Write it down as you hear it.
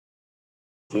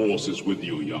Force is with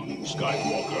you, young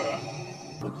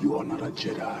Skywalker. But you are not a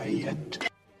Jedi yet.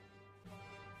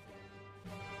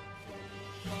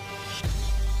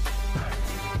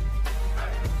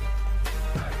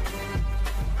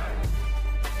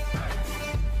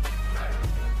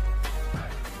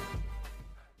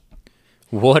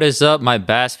 What is up, my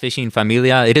bass fishing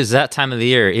familia? It is that time of the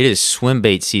year. It is swim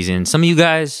bait season. Some of you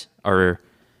guys are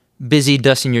busy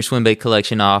dusting your swim bait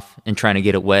collection off and trying to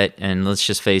get it wet. And let's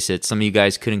just face it, some of you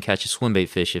guys couldn't catch a swim bait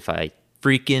fish if I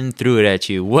freaking threw it at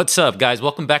you. What's up, guys?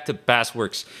 Welcome back to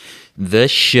Bassworks, the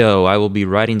show. I will be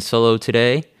riding solo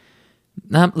today.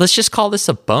 Let's just call this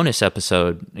a bonus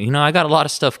episode. You know, I got a lot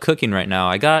of stuff cooking right now.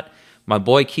 I got my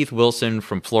boy Keith Wilson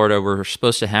from Florida. We're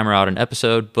supposed to hammer out an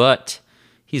episode, but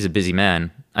he's a busy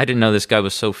man. I didn't know this guy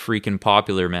was so freaking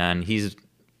popular, man. He's,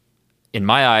 in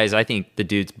my eyes, I think the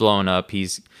dude's blowing up.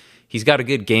 He's got a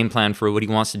good game plan for what he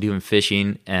wants to do in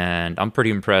fishing, and I'm pretty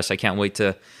impressed. I can't wait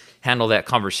to handle that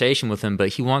conversation with him, but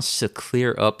he wants to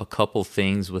clear up a couple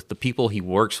things with the people he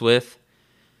works with.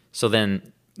 So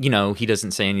then, you know, he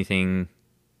doesn't say anything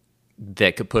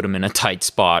that could put him in a tight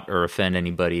spot or offend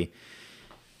anybody.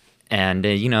 And,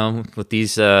 you know, with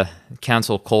these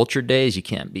cancel culture days, you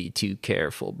can't be too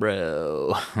careful,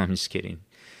 bro. I'm just kidding.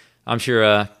 I'm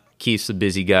sure Keith's a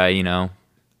busy guy, you know.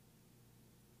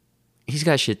 He's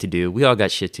got shit to do. We all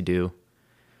got shit to do.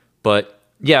 But,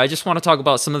 yeah, I just want to talk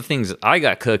about some of the things I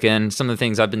got cooking, some of the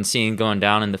things I've been seeing going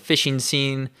down in the fishing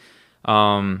scene.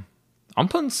 I'm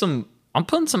putting some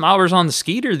hours on the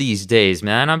Skeeter these days,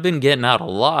 man. I've been getting out a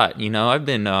lot, you know. I've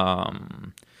been, I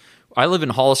live in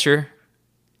Hollister.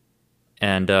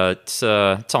 And it's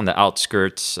on the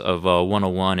outskirts of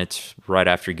 101. It's right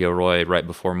after Gilroy, right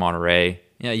before Monterey.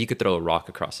 Yeah, you could throw a rock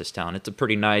across this town. It's a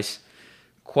pretty nice,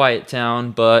 quiet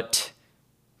town. But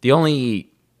the only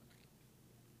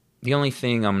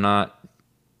thing I'm not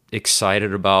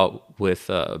excited about with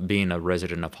being a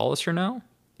resident of Hollister now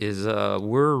is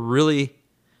we're really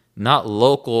not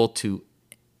local to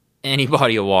any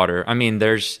body of water. I mean,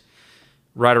 there's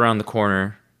right around the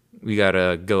corner. We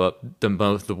gotta go up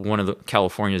one of the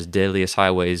California's deadliest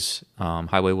highways,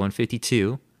 Highway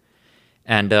 152,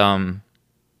 and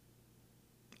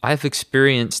I've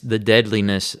experienced the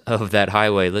deadliness of that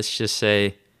highway. Let's just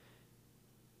say,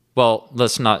 well,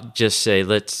 let's not just say,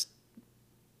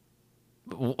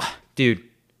 dude,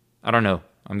 I don't know.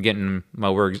 I'm getting my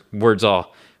words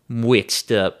all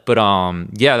mixed up, but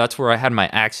yeah, that's where I had my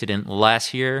accident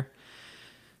last year.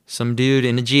 Some dude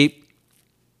in a Jeep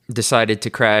decided to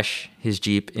crash his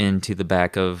Jeep into the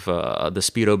back of the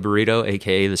Speedo Burrito,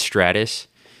 a.k.a. the Stratus,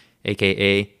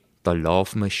 a.k.a. the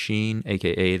Love Machine,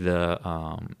 a.k.a.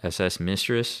 the SS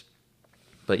Mistress.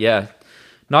 But yeah,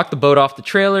 knocked the boat off the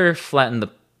trailer, flattened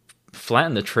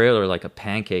the trailer like a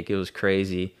pancake. It was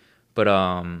crazy. But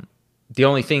the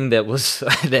only thing that was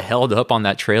that held up on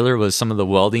that trailer was some of the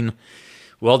welding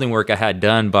work I had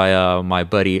done by my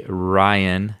buddy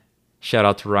Ryan. Shout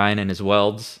out to Ryan and his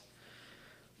welds.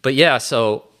 But yeah,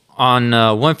 so on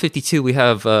 152, we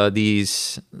have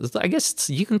these, I guess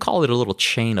you can call it a little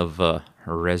chain of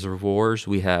reservoirs.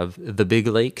 We have the Big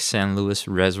Lake San Luis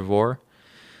Reservoir.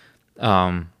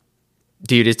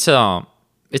 Dude, it's a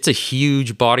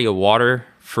huge body of water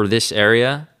for this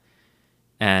area,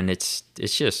 and it's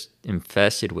just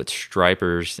infested with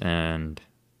stripers. And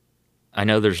I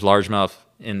know there's largemouth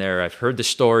in there. I've heard the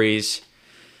stories.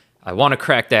 I want to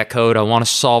crack that code. I want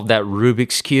to solve that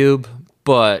Rubik's Cube.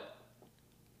 But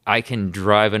I can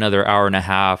drive another hour and a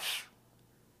half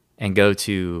and go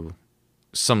to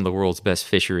some of the world's best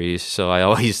fisheries. So I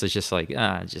always was just like,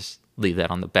 just leave that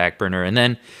on the back burner. And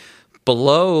then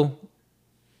below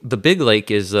the Big Lake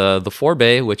is the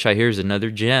Forebay, which I hear is another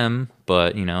gem.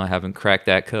 But, you know, I haven't cracked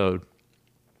that code.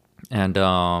 And,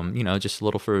 you know, just a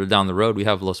little further down the road, we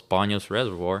have Los Baños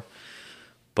Reservoir.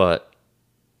 But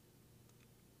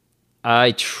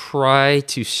I try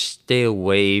to stay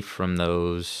away from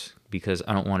those because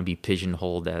I don't want to be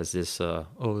pigeonholed as this, that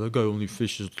guy only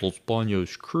fishes Los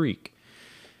Baños Creek.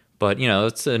 But, you know,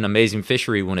 it's an amazing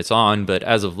fishery when it's on. But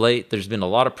as of late, there's been a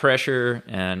lot of pressure.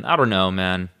 And I don't know,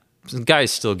 man. Some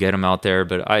guys still get them out there.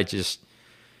 But I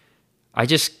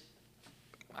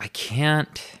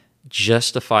can't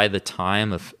justify the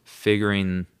time of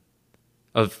figuring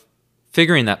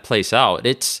that place out.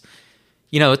 It's,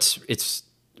 you know, it's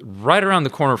right around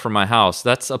the corner from my house.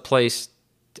 That's a place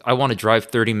I want to drive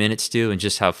 30 minutes to and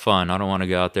just have fun. I don't want to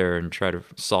go out there and try to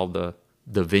solve the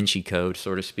Da Vinci Code,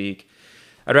 so to speak.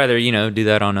 I'd rather, you know, do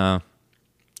that on a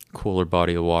cooler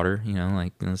body of water, you know,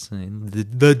 like let's say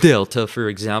the Delta, for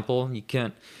example. You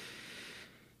can't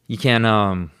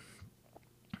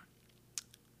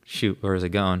shoot, where is it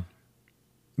going?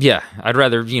 yeah, I'd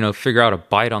rather, figure out a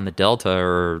bite on the Delta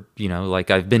or, like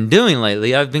I've been doing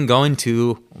lately. I've been going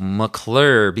to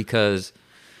McClure because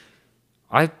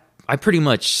I pretty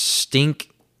much stink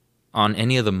on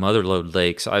any of the motherlode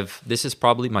lakes. This is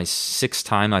probably my 6th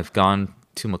time I've gone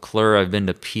to McClure. I've been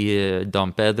to Pia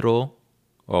Don Pedro,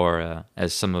 or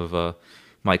as some of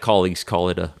my colleagues call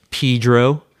it, a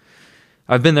Pedro.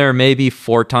 I've been there maybe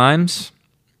 4 times.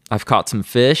 I've caught some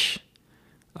fish.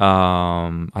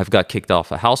 I've got kicked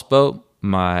off a houseboat.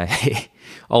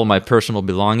 All of my personal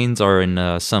belongings are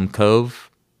in some cove.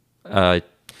 I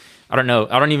don't know.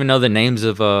 I don't even know the names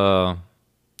of the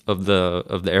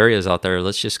areas out there.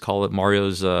 Let's just call it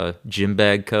Mario's Gym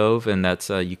Bag Cove, and that's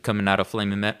you coming out of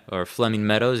Fleming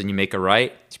Meadows, and you make a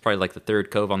right. It's probably like the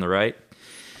 3rd cove on the right.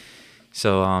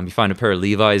 So you find a pair of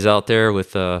Levi's out there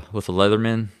with a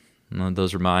Leatherman.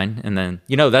 Those are mine. And then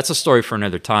that's a story for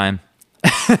another time.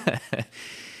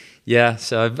 Yeah,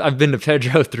 so I've been to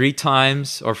Pedro 3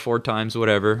 times or 4 times,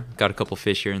 whatever. Got a couple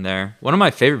fish here and there. One of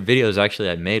my favorite videos actually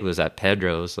I made was at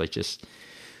Pedro's, like just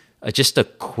a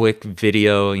quick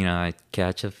video. I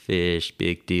catch a fish,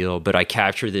 big deal, but I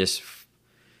capture this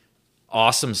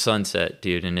awesome sunset,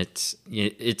 dude, and it's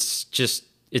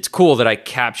cool that I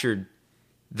captured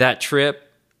that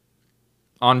trip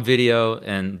on video,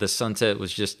 and the sunset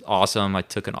was just awesome. I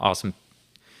took an awesome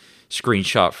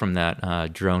screenshot from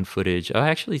that drone footage. I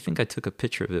actually think I took a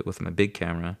picture of it with my big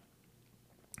camera.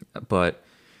 But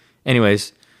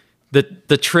anyways,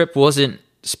 the trip wasn't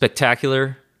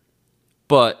spectacular,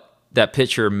 but that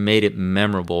picture made it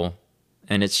memorable.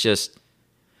 And it's just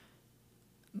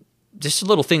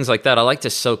little things like that I like to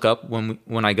soak up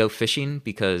when I go fishing,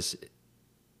 because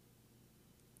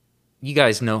you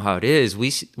guys know how it is. We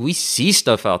see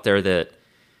stuff out there that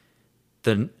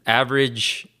the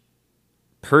average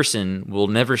person will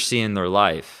never see in their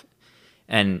life.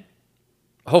 And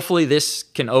hopefully this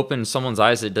can open someone's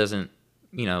eyes that doesn't,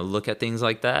 look at things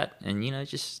like that, and,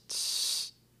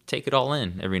 just take it all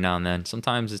in every now and then.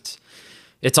 Sometimes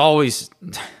it's always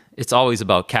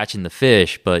about catching the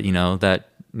fish, but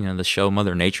the show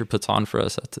Mother Nature puts on for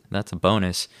us, that's a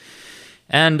bonus.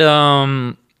 And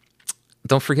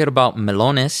don't forget about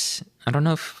melones. I don't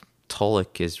know if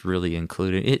Tulloch is really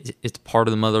included. It's part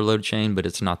of the motherlode chain, but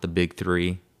it's not the big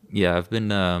 3. Yeah, I've been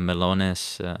to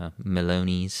Melones.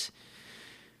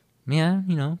 Yeah,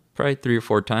 probably 3 or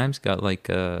 4 times. Got like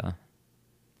a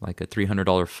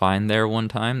 $300 fine there one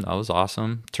time. That was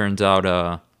awesome. Turns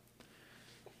out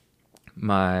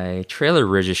my trailer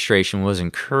registration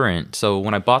wasn't current. So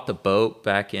when I bought the boat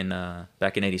back in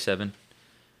 '87,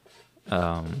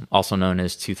 also known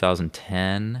as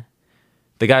 2010,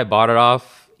 the guy I bought it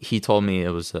off, he told me it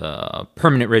was a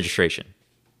permanent registration.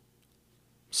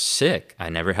 Sick. I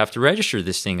never have to register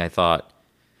this thing, I thought.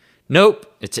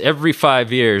 Nope. It's every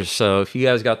 5 years. So if you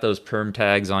guys got those perm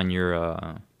tags on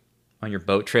your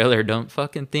boat trailer, don't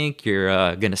fucking think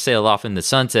you're going to sail off in the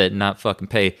sunset and not fucking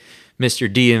pay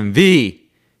Mr. DMV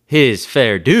his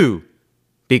fair due,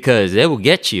 because they will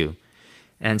get you.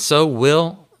 And so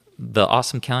will the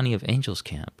awesome county of Angels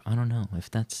Camp. I don't know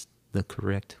if that's the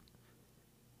correct,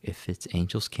 if it's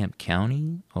Angels Camp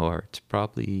County, or it's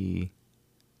probably,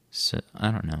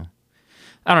 I don't know.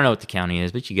 I don't know what the county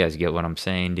is, but you guys get what I'm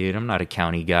saying, dude. I'm not a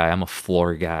county guy. I'm a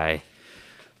floor guy.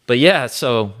 But yeah,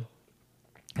 so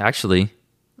actually,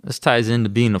 this ties into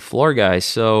being a floor guy.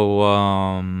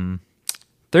 So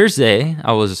Thursday,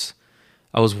 I was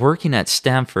working at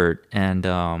Stanford,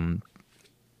 and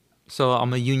so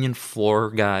I'm a union floor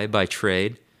guy by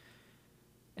trade,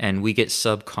 and we get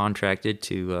subcontracted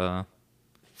to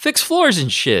fix floors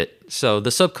and shit. So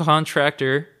the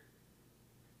subcontractor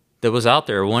that was out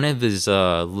there, one of his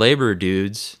labor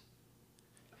dude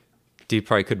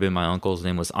probably could have been my uncle. His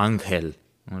name was Angel.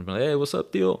 I'm like, hey, what's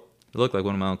up, deal? He looked like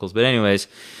one of my uncles. But anyways,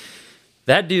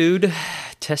 that dude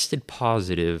tested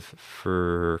positive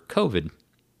for COVID.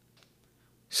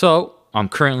 So I'm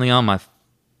currently on my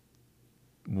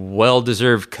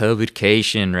well-deserved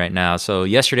COVID-cation right now. So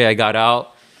yesterday I got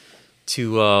out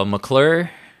to McClure,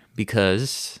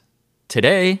 because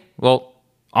today, well,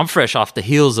 I'm fresh off the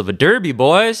heels of a derby,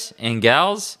 boys and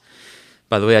gals.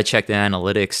 By the way, I checked the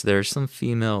analytics. There's some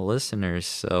female listeners.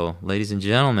 So, ladies and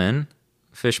gentlemen,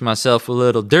 fished myself a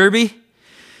little derby.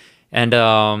 And,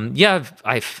 yeah,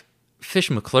 I've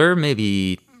fished McClure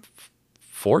maybe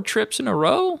 4 trips in a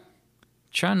row.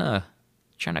 Trying to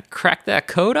crack that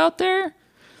code out there.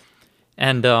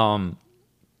 And,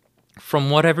 from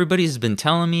what everybody's been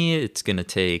telling me, it's going to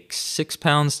take 6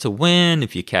 pounds to win.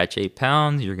 If you catch 8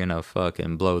 pounds, you're going to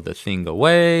fucking blow the thing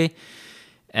away.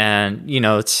 And,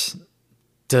 it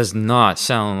does not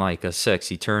sound like a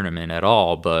sexy tournament at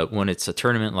all. But when it's a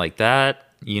tournament like that,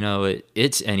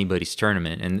 it's anybody's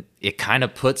tournament, and it kind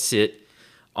of puts it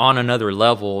on another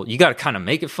level. You got to kind of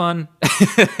make it fun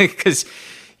because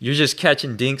you're just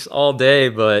catching dinks all day,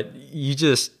 but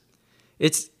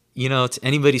it's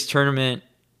anybody's tournament.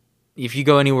 If you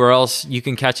go anywhere else, you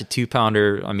can catch a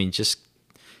 2-pounder. I mean, just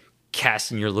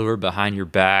casting your lure behind your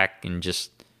back and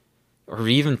or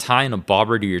even tying a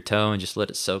bobber to your toe and just let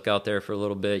it soak out there for a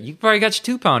little bit. You probably catch a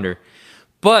 2-pounder.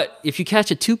 But if you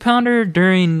catch a 2-pounder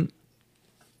during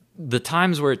the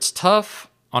times where it's tough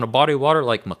on a body of water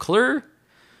like McClure,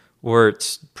 where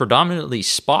it's predominantly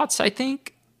spots, I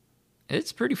think,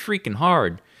 it's pretty freaking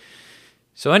hard.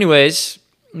 So anyways,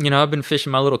 I've been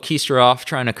fishing my little keister off,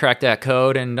 trying to crack that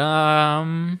code, and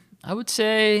I would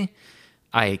say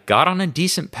I got on a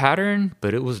decent pattern,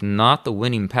 but it was not the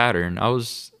winning pattern. I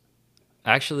was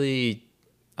actually,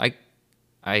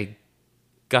 I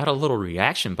got a little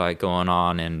reaction bite going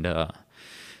on, and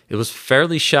it was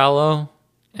fairly shallow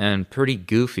and pretty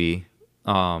goofy.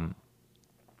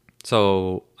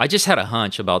 So I just had a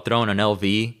hunch about throwing an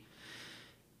LV,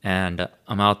 and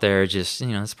I'm out there just,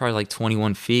 it's probably like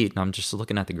 21 feet, and I'm just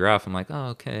looking at the graph. I'm like, oh,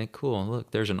 okay, cool.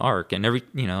 Look, there's an arc. And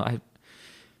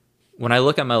when I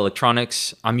look at my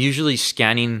electronics, I'm usually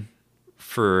scanning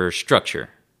for structure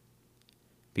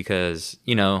because,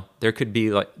 there could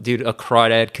be like, dude, a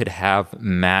crawdad could have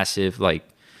massive like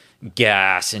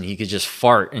gas and he could just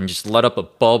fart and just let up a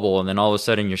bubble, and then all of a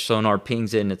sudden your sonar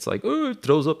pings it and it's like, oh, it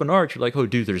throws up an arch. You're like, oh,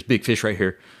 dude, there's big fish right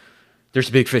here. There's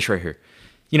a big fish right here.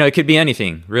 It could be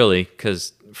anything, really,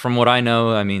 because from what I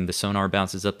know, I mean, the sonar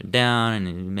bounces up and down and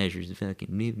it measures the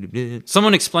fucking...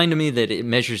 Someone explained to me that it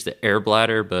measures the air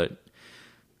bladder, but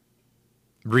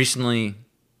recently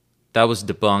that was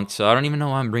debunked, so I don't even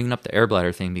know why I'm bringing up the air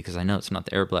bladder thing, because I know it's not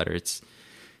the air bladder. It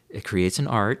creates an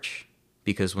arch,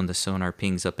 because when the sonar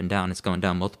pings up and down, it's going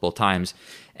down multiple times,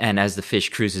 and as the fish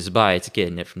cruises by, it's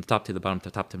getting it from the top to the bottom, to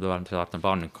the top to the bottom, to the top to the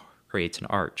bottom, and creates an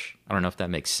arch. I don't know if that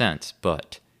makes sense,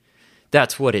 but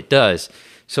that's what it does.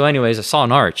 So anyways, I saw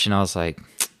an arch, and I was like,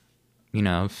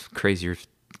 crazier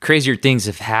things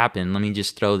have happened. Let me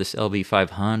just throw this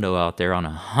LV5 Hondo out there on a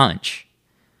hunch.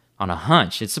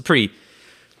 It's a pretty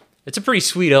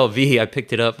sweet LV. I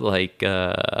picked it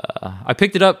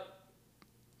up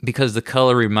because the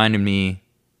color reminded me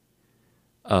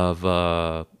of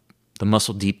the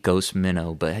Muscle Deep Ghost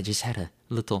Minnow, but I just had a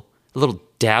little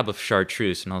dab of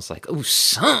chartreuse, and I was like, oh,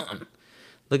 son,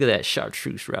 look at that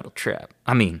chartreuse rattle trap.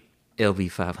 I mean,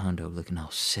 LV5 Hondo looking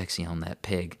all sexy on that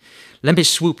peg. Let me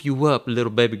swoop you up,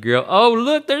 little baby girl. Oh,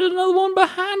 look, there's another one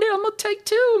behind it. I'm going to take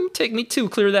two. Take me two,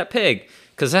 clear that peg,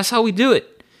 because that's how we do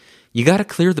it. You got to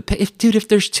clear the peg. If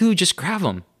there's two, just grab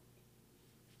them.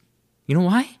 You know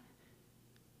why?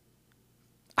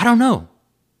 I don't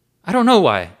know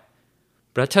why.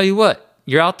 But I tell you what,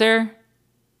 you're out there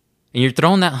and you're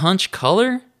throwing that hunch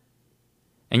color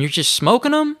and you're just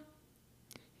smoking them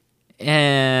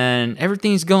and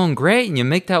everything's going great, and you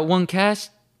make that one cast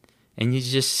and you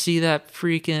just see that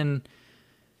freaking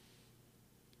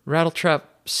rattle trap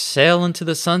sail into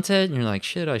the sunset, and you're like,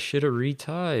 shit, I should have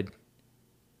retied.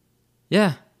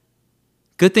 Yeah.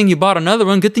 Good thing you bought another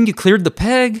one. Good thing you cleared the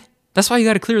peg. That's why you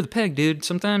got to clear the peg, dude.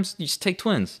 Sometimes you just take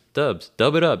twins. Dub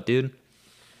it up, dude.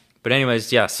 But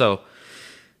anyways, yeah, so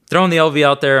throwing the LV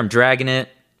out there, I'm dragging it,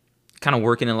 kind of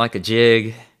working it like a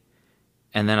jig.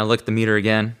 And then I look at the meter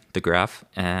again, the graph,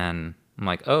 and I'm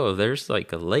like, oh, there's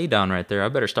like a lay down right there. I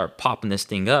better start popping this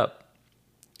thing up.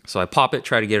 So I pop it,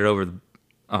 try to get it over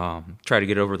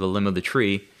the limb of the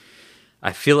tree.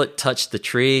 I feel it touch the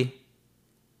tree,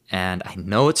 and I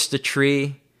know it's the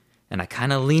tree, and I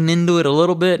kind of lean into it a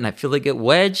little bit, and I feel it get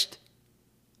wedged,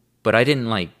 but I didn't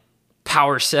like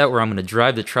power set where I'm going to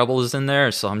drive the trebles in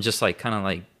there, so I'm just like kind of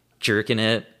like jerking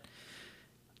it,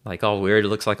 like all weird. It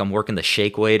looks like I'm working the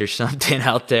shake weight or something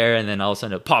out there, and then all of a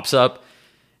sudden it pops up,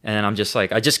 and then I'm just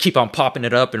like, I just keep on popping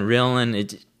it up and reeling.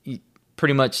 It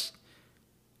pretty much,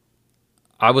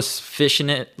 I was fishing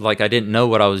it like I didn't know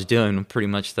what I was doing. Pretty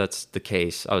much that's the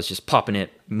case. I was just popping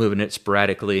it, moving it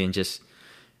sporadically, and just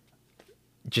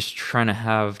trying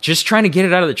to get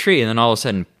it out of the tree. And then all of a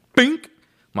sudden, bink!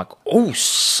 I'm like, oh,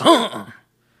 son!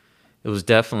 It was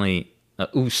definitely a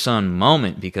ooh, son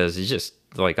moment, because it's just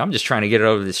like, I'm just trying to get it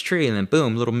over this tree, and then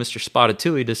boom, little Mr. Spotted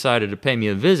Tui decided to pay me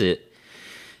a visit.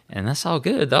 And that's all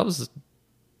good. That was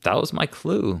my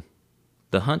clue.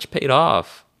 The hunch paid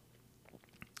off.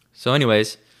 So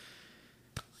anyways,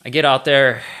 I get out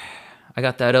there, I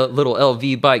got that little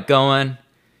LV bite going,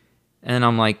 and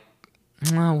I'm like,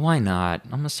 well, why not?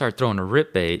 I'm going to start throwing a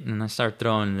rip bait, and I start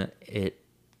throwing it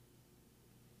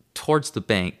towards the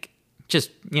bank,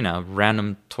 just,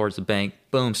 random towards the bank,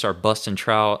 boom, start busting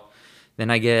trout. Then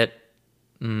I get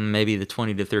maybe the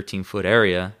 20 to 13 foot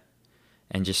area,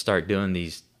 and just start doing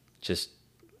these just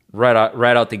right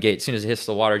out the gate. As soon as it hits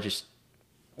the water, just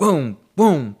boom,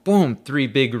 boom, boom, 3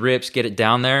 big rips, get it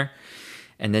down there,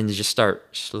 and then you just start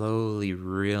slowly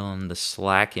reeling the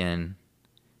slack in.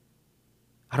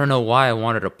 I don't know why I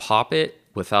wanted to pop it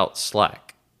without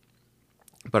slack,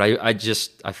 but I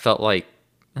felt like,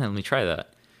 let me try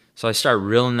that. So I start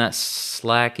reeling that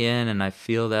slack in, and I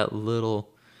feel that little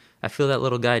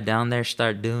guy down there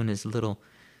start doing the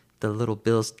little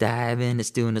bill's diving,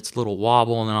 it's doing its little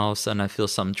wobble, and then all of a sudden I feel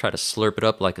something try to slurp it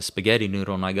up like a spaghetti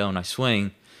noodle, and I go and I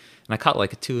swing, and I caught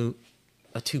like a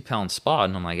 2-pound spot,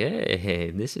 and I'm like,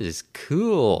 hey, this is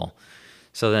cool.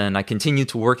 So then I continue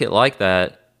to work it like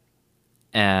that,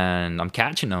 and I'm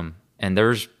catching them, and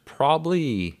I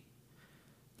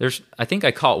think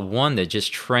I caught one that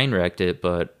just train wrecked it,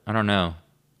 but I don't know.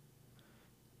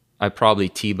 I probably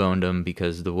T-boned him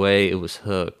because the way it was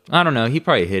hooked. I don't know. He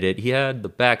probably hit it. He had the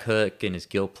back hook in his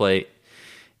gill plate,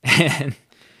 and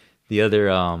the other.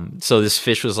 So this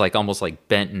fish was like almost like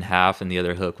bent in half, and the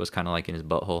other hook was kind of like in his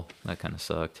butthole. That kind of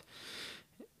sucked.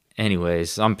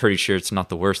 Anyways, I'm pretty sure it's not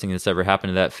the worst thing that's ever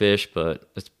happened to that fish, but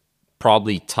it's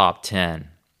probably top 10.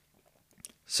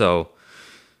 So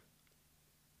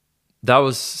that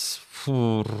was,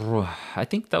 I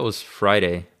think that was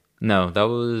Friday. No, that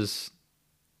was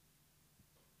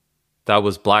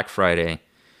Black Friday.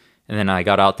 And then I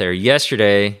got out there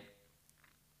yesterday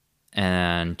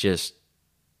and just,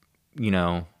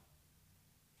 I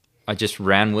just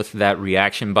ran with that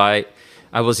reaction bite.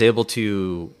 I was able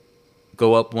to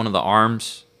go up one of the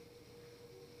arms.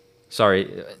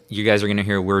 Sorry, you guys are going to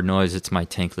hear a weird noise. It's my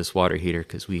tankless water heater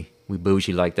because we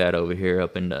bougie like that over here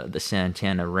up in the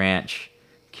Santana Ranch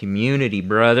community,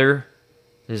 brother.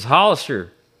 This is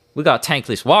Hollister. We got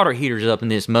tankless water heaters up in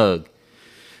this mug.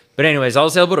 But anyways, I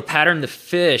was able to pattern the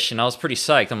fish, and I was pretty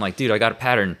psyched. I'm like, dude, I got a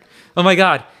pattern. Oh my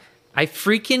God, I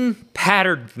freaking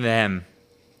patterned them.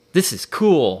 This is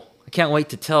cool. I can't wait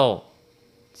to tell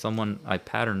someone I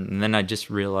patterned. And then I just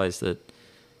realized that,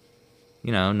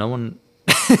 no one...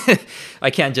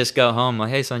 I can't just go home like,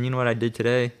 hey, son, you know what I did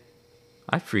today?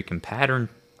 I freaking patterned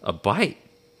a bite.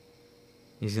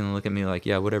 He's going to look at me like,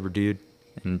 yeah, whatever, dude.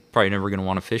 And probably never going to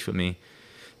want to fish with me.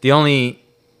 The only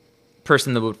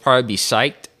person that would probably be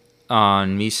psyched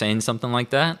on me saying something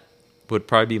like that would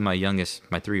probably be my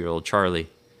 3-year-old Charlie.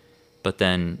 But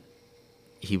then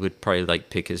he would probably like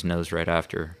pick his nose right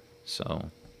after.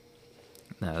 So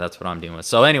no, that's what I'm dealing with.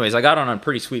 So anyways, I got on a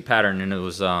pretty sweet pattern, and it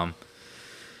was I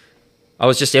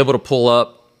was just able to pull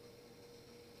up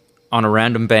on a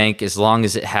random bank as long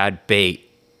as it had bait,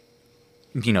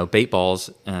 bait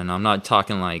balls. And I'm not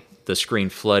talking like the screen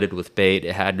flooded with bait.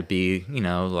 It had to be,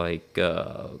 like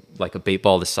a bait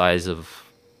ball the size of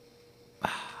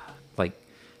like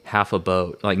half a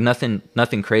boat, like nothing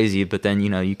crazy. But then,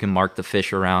 you can mark the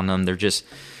fish around them. They're just,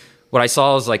 what I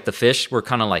saw is like the fish were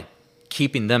kind of like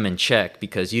keeping them in check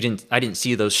because I didn't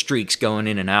see those streaks going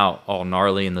in and out all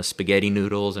gnarly and the spaghetti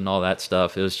noodles and all that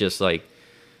stuff. It was just like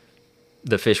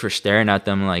the fish were staring at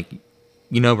them like,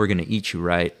 we're going to eat you,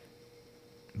 right?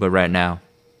 But right now,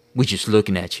 we're just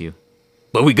looking at you.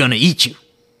 But we're going to eat you.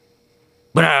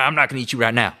 But I'm not going to eat you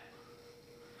right now.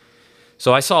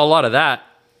 So I saw a lot of that.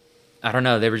 I don't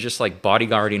know. They were just like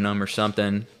bodyguarding them or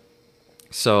something.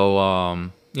 So,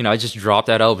 I just dropped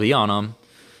that LV on them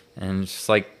and just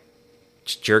like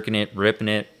just jerking it, ripping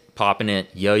it, popping it,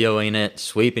 yo-yoing it,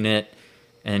 sweeping it.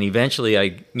 And eventually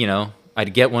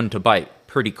I'd get one to bite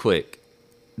pretty quick.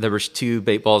 There was 2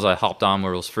 bait balls I hopped on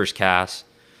where it was first cast.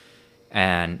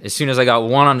 And as soon as I got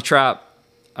one on the trap,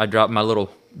 I dropped my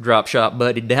little drop shot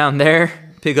buddy down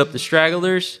there, pick up the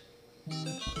stragglers.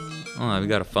 Oh, we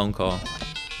got a phone call.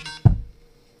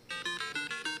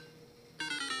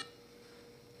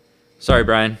 Sorry,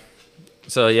 Brian.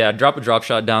 So yeah, drop a drop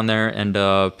shot down there and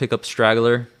pick up the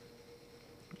straggler.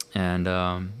 And,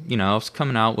 I was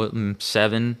coming out with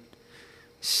 7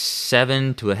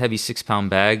 to a heavy 6-pound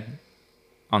bag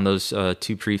on those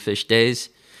 2 pre-fish days.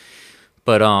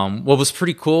 But what was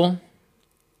pretty cool,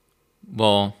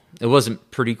 well, it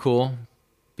wasn't pretty cool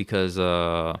because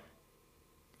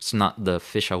it's not the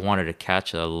fish I wanted to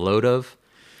catch a load of.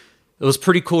 It was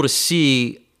pretty cool to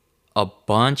see a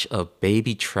bunch of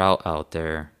baby trout out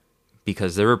there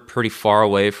because they were pretty far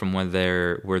away from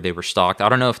where they were stocked. I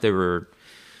don't know if they were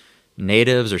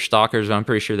natives or stockers, but I'm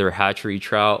pretty sure they were hatchery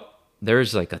trout.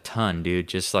 There's like a ton, dude,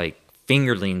 just like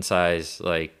fingerling size,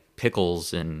 like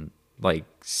pickles and like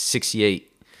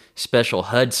 68 special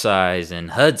HUD size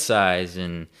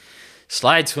and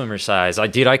slide swimmer size.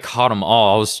 I caught them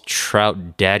all. I was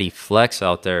trout daddy flex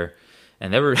out there,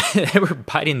 and they were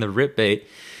biting the rip bait.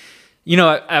 You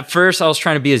know, at first I was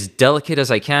trying to be as delicate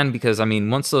as I can because, I mean,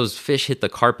 once those fish hit the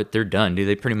carpet, they're done, dude.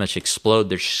 They pretty much explode.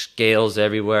 There's scales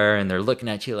everywhere, and they're looking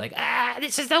at you like,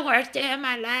 this is the worst day of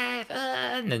my life.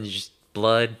 And then just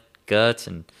blood, guts,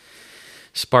 and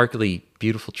sparkly,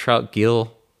 beautiful trout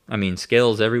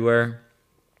scales everywhere.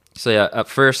 So, yeah, at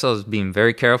first I was being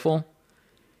very careful,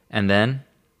 and then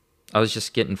I was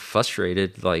just getting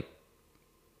frustrated, like,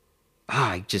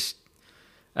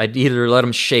 I'd either let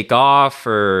them shake off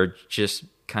or just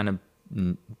kind of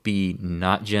be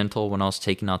not gentle when I was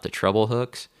taking out the treble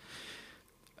hooks.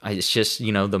 It's just,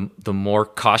 the more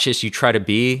cautious you try to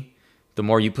be, the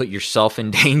more you put yourself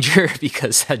in danger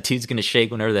because that dude's going to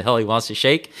shake whenever the hell he wants to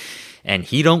shake. And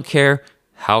he don't care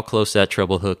how close that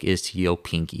treble hook is to your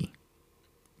pinky.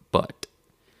 But,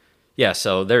 yeah,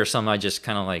 so there's some I just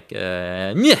kind of like,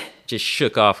 just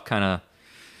shook off kind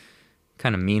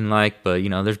of mean like, but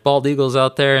there's bald eagles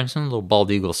out there and some little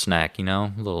bald eagle snack, a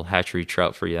little hatchery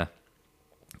trout for you.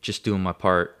 Just doing my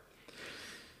part.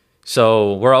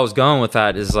 So where I was going with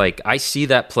that is like, I see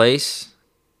that place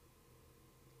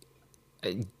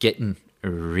getting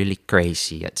really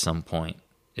crazy at some point.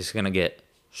 It's going to get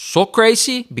so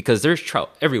crazy because there's trout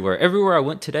everywhere. Everywhere I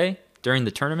went today during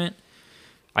the tournament,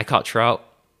 I caught trout.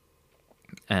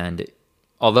 And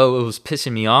although it was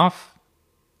pissing me off,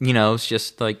 it's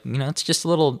just like, it's just a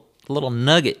little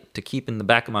nugget to keep in the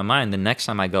back of my mind the next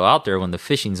time I go out there when the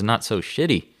fishing's not so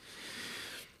shitty.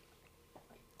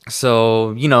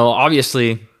 So,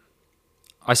 obviously,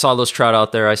 I saw those trout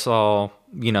out there. I saw,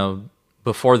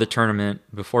 before the tournament,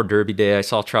 before Derby Day, I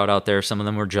saw trout out there. Some of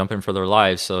them were jumping for their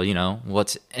lives. So,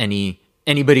 what's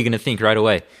anybody going to think right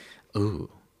away?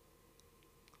 Ooh,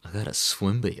 I got a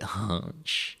swim bait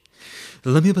hunch.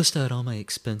 Let me bust out all my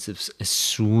expensive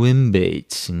swim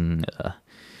baits and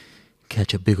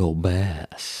catch a big old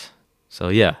bass. So,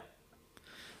 yeah,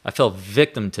 I fell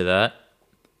victim to that.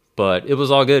 But it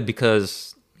was all good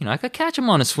because, I could catch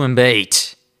them on a swim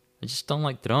bait. I just don't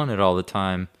like throwing it all the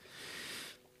time.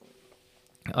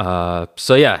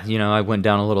 So, yeah, I went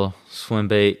down a little swim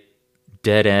bait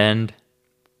dead end.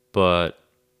 But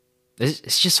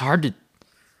it's just hard to...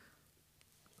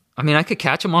 I could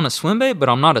catch them on a swim bait, but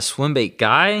I'm not a swim bait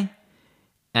guy.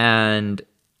 And,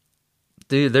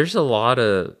 dude, there's a lot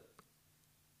of...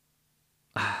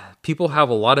 people have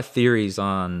a lot of theories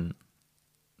on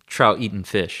trout eating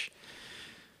fish.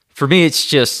 For me, it's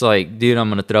just like, dude, I'm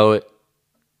going to throw it.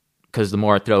 Because the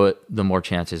more I throw it, the more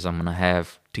chances I'm going to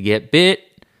have to get bit.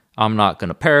 I'm not going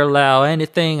to parallel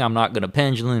anything. I'm not going to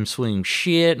pendulum swing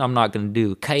shit. I'm not going to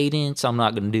do cadence. I'm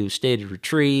not going to do steady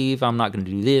retrieve. I'm not going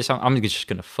to do this. I'm just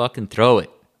going to fucking throw it.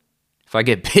 If I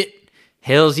get bit,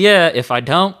 hells yeah. If I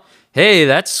don't, hey,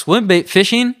 that's swim bait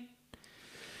fishing.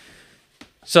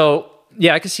 So,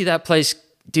 yeah, I can see that place.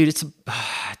 Dude,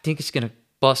 I think it's going to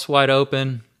bust wide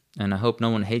open. And I hope no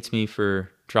one hates me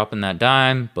for dropping that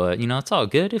dime. But, it's all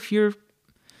good. If you're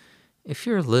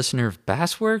a listener of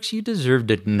Bassworks, you deserve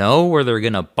to know where they're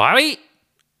going to bite,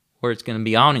 where it's going to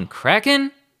be on and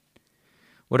cracking.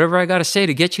 Whatever I got to say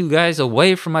to get you guys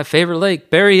away from my favorite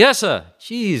lake, Berryessa.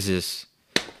 Jesus.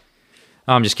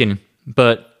 I'm just kidding.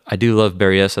 But I do love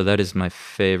Berryessa. That is my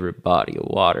favorite body of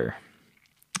water.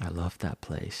 I love that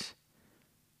place.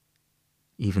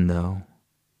 Even though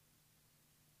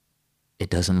it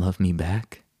doesn't love me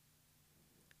back.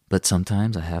 But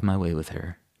sometimes I have my way with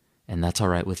her. And that's all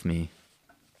right with me.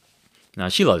 No,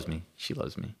 she loves me. She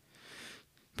loves me.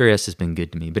 Berryessa has been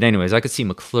good to me. But anyways, I could see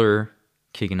McClure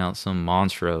kicking out some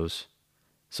monstros.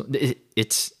 So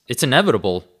it's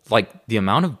inevitable. Like, the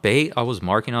amount of bait I was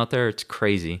marking out there, it's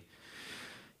crazy.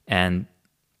 And,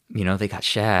 they got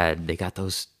shad. They got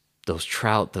those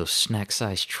trout, those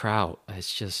snack-sized trout.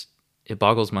 It's just, it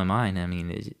boggles my mind.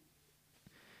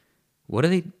 What are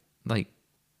they, like...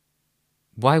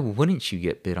 Why wouldn't you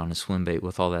get bit on a swim bait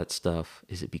with all that stuff?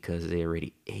 Is it because they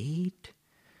already ate?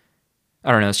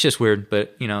 I don't know. It's just weird,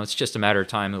 but, it's just a matter of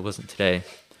time. It wasn't today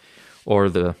or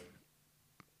the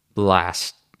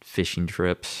last fishing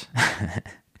trips.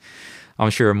 I'm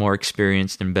sure more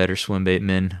experienced and better swim bait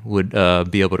men would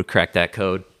be able to crack that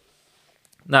code.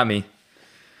 Not me.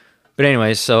 But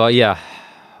anyways, so, yeah,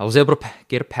 I was able to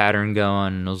get a pattern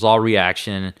going. It was all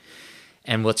reaction.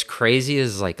 And what's crazy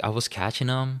is, like, I was catching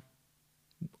them.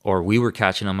 Or we were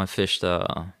catching them. I fished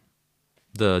the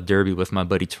Derby with my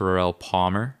buddy Terrell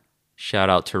Palmer. Shout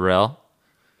out Terrell.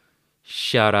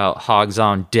 Shout out Hogs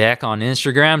on Deck on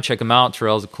Instagram. Check him out.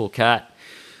 Terrell's a cool cat.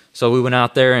 So we went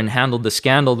out there and handled the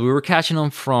scandal. We were catching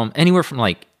them from anywhere from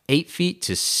like 8 feet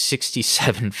to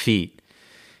 67 feet.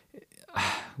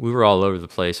 We were all over the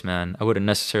place, man. I wouldn't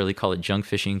necessarily call it junk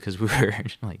fishing because we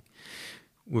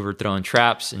we were throwing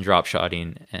traps and drop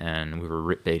shotting, and we were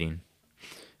rip baiting.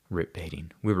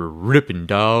 We were ripping,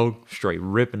 dog. Straight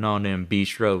ripping on them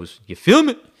bistros. You feel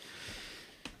me?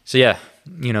 So yeah,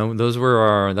 those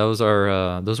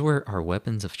were our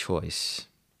weapons of choice.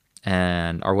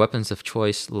 And our weapons of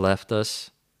choice left us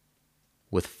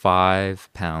with 5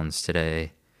 pounds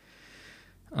today.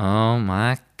 Oh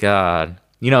my God.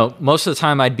 Most of the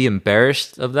time I'd be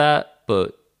embarrassed of that,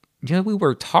 but we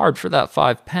worked hard for that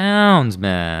 5 pounds,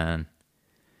 man.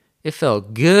 It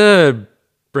felt good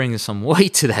bringing some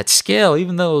weight to that scale,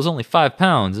 even though it was only 5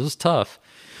 pounds. It was tough.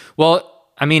 Well,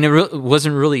 I mean, it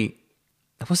wasn't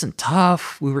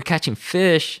tough. We were catching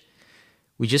fish.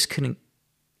 We just couldn't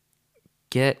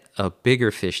get a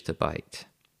bigger fish to bite.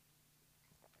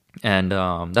 And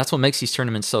that's what makes these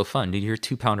tournaments so fun. Dude, you're a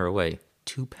 2-pounder away.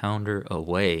 2-pounder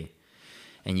away.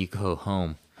 And you go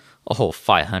home a whole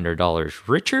 $500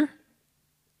 richer.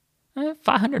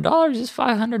 $500 is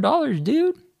 $500,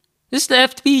 dude. This is the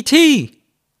FBT.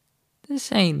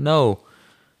 This ain't no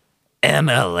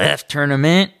MLF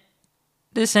tournament.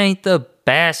 This ain't the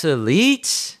Bass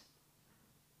Elites.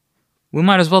 We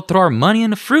might as well throw our money in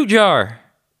the fruit jar.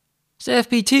 It's the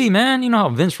FBT, man. You know how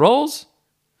Vince rolls.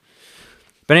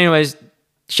 But anyways,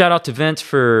 shout out to Vince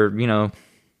for,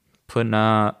 putting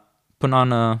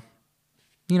on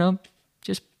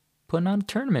just putting on a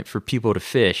tournament for people to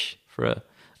fish, for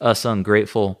us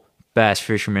ungrateful bass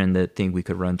fishermen that think we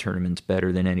could run tournaments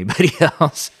better than anybody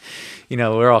else.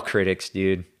 We're all critics,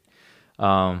 dude.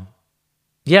 Yeah,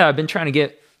 I've been trying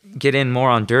to get in more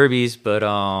on derbies, but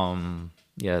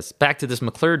yes, back to this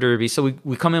McClure derby. So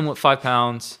we come in with 5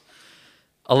 pounds.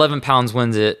 11 pounds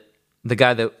wins it. The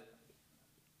guy that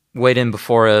weighed in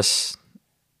before us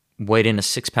weighed in a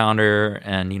 6-pounder,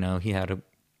 and he had a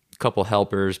couple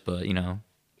helpers, but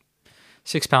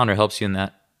 6-pounder helps you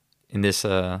in these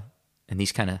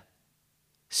kind of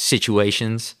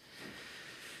situations.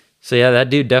 So yeah, that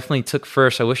dude definitely took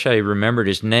first. I wish I remembered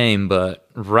his name, but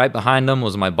right behind him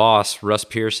was my boss, Russ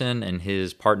Pearson, and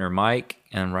his partner, Mike.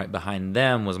 And right behind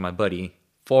them was my buddy,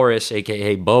 Forrest,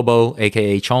 a.k.a. Bobo,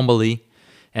 a.k.a. Chomboli,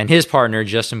 and his partner,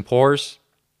 Justin Pors,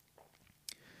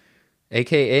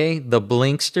 a.k.a. the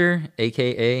Blinkster,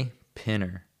 a.k.a.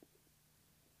 Pinner.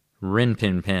 Rin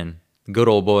Pin Pin. Good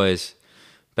old boys.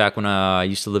 Back when I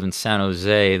used to live in San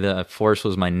Jose, Forrest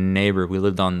was my neighbor. We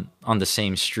lived on the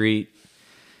same street.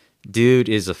 Dude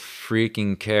is a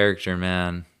freaking character,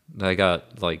 man. I got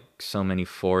so many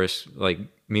Forrests.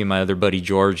 Me and my other buddy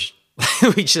George,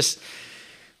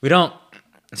 we don't.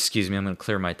 Excuse me, I'm gonna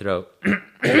clear my throat.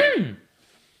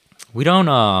 We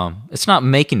don't. It's not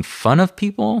making fun of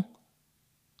people.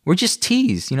 We're just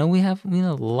tease. We have a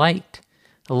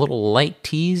little light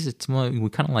tease. It's more, we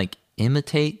kind of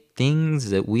imitate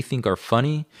things that we think are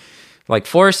funny. Like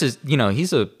Forrest is,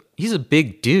 he's a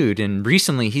big dude, and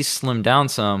recently he's slimmed down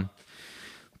some.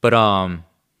 But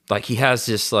he has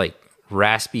this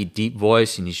raspy, deep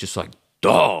voice, and he's just like,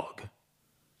 dog.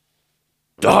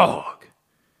 Yeah,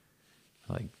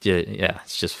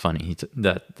 it's just funny.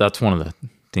 That's one of the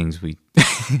things we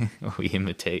we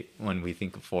imitate when we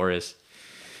think of Forrest.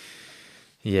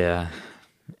 Yeah.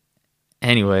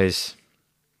 Anyways,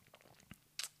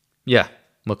 yeah,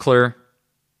 McClure.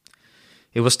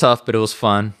 It was tough, but it was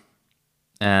fun.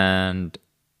 And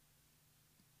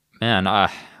man,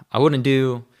 I would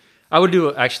do a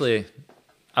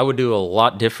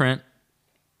lot different,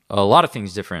 a lot of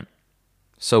things different.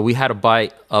 So we had a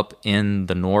bite up in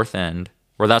the north end,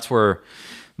 where that's where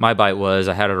my bite was.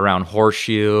 I had it around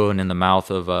Horseshoe and in the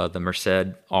mouth of the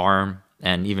Merced Arm,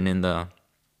 and even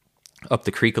up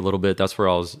the creek a little bit. That's where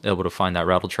I was able to find that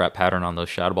rattle trap pattern on those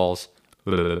shad balls.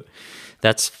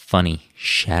 That's funny.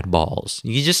 Shad balls.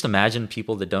 You just imagine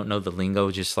people that don't know the lingo,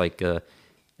 just like a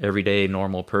everyday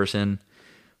normal person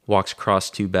walks across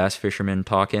 2 bass fishermen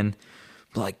talking.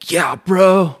 Like, yeah,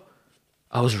 bro,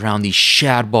 I was around these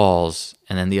shad balls.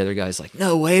 And then the other guy's like,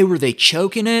 no way, were they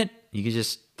choking it? You could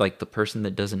just, the person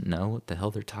that doesn't know what the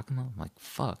hell they're talking about. I'm like,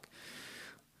 fuck.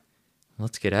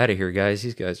 Let's get out of here, guys.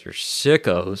 These guys are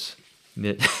sickos.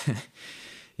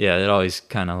 Yeah, it always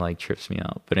kind of trips me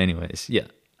out. But anyways, yeah.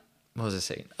 What was I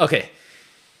saying? Okay.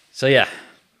 So yeah.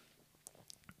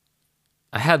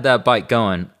 I had that bite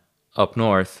going up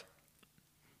north.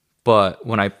 But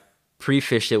when I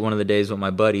pre-fished it one of the days with my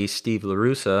buddy, Steve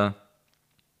LaRussa,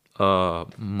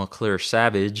 McClure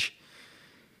Savage,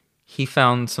 he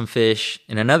found some fish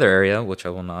in another area, which I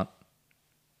will not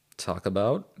talk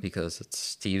about because it's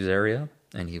Steve's area.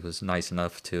 And he was nice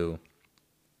enough to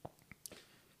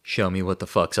show me what the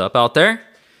fuck's up out there.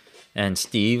 And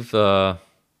Steve,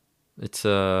 he's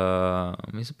a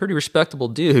pretty respectable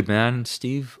dude, man.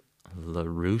 Steve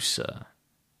LaRussa.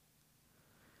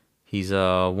 He's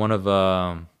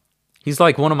he's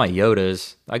like one of my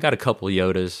Yodas. I got a couple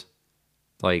Yodas.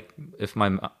 Like if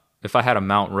I had a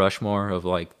Mount Rushmore of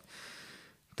like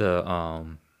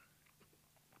the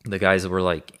guys that were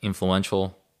like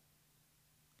influential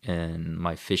in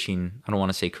my fishing, I don't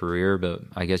want to say career, but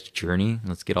I guess journey.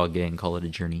 Let's get all gay and call it a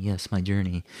journey. Yes, my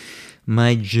journey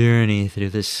through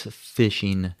this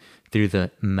fishing, through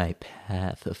my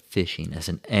path of fishing as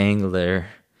an angler.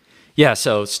 Yeah,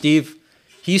 so Steve,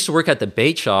 he used to work at the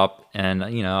bait shop, and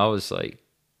I was like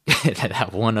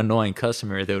that one annoying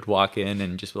customer that would walk in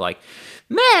and just be like,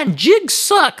 "Man, jigs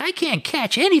suck. I can't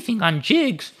catch anything on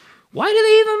jigs. Why do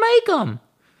they even make them?"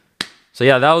 So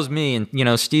yeah, that was me. And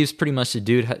Steve's pretty much the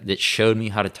dude that showed me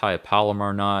how to tie a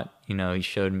Palomar knot. He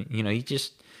showed me.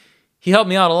 He helped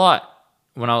me out a lot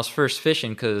when I was first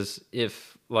fishing, because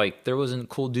if like there wasn't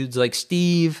cool dudes like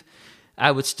Steve,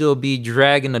 I would still be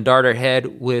dragging a darter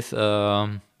head with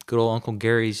good old Uncle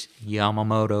Gary's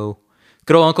Yamamoto.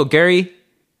 Good old Uncle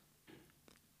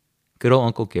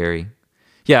Gary.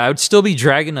 Yeah, I would still be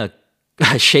dragging a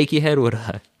shaky head with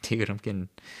a dude. I'm getting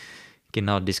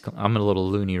all I'm a little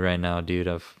loony right now, dude.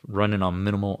 I'm running on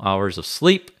minimal hours of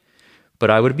sleep, but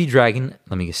I would be dragging.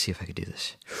 Let me see if I could do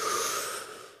this.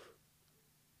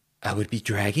 I would be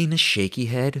dragging a shaky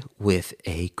head with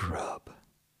a grub.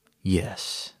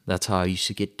 Yes, that's how I used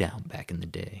to get down back in the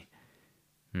day.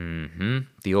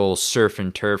 The old surf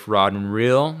and turf rod and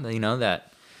reel.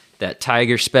 That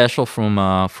Tiger special from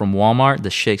Walmart, the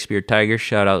Shakespeare Tiger.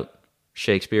 Shout out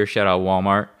Shakespeare. Shout out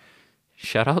Walmart.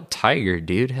 Shout out Tiger,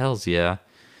 dude. Hells yeah.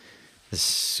 This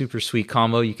super sweet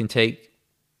combo you can take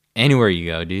anywhere you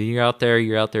go, dude. You're out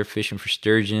there fishing for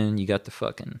sturgeon. You got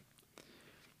the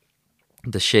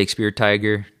Shakespeare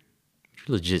Tiger.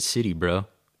 You're legit city, bro.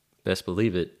 Best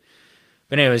believe it.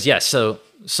 But anyways, yeah, so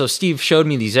Steve showed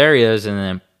me these areas and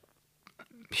then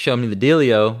showed me the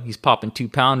dealio. He's popping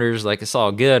 2-pounders like it's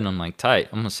all good. And I'm like, tight.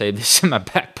 I'm going to save this in my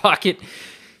back pocket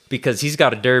because he's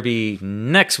got a derby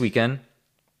next weekend.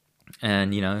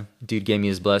 And, dude gave me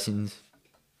his blessings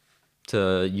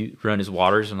to run his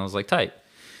waters. And I was like, tight.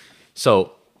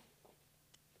 So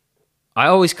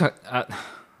I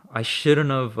should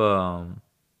have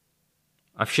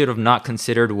not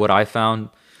considered what I found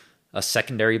a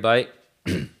secondary bite.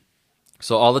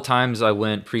 So all the times I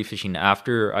went pre-fishing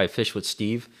after I fished with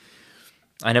Steve,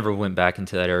 I never went back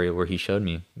into that area where he showed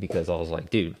me because I was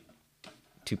like, dude,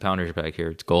 2-pounders back here,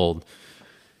 it's gold.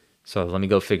 So let me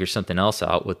go figure something else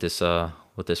out with this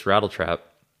rattle trap.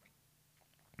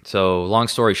 So long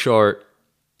story short,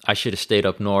 I should have stayed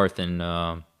up north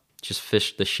and just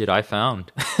fished the shit I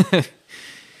found.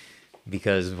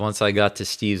 Because once I got to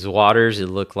Steve's waters, it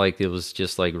looked like it was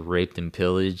just like raped and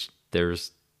pillaged.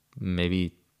 There's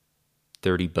maybe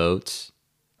 30 boats,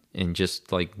 and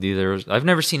just like I've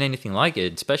never seen anything like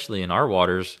it, especially in our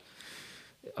waters.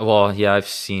 Well, yeah, I've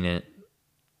seen it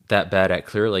that bad at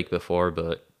Clear Lake before,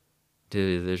 but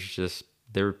dude,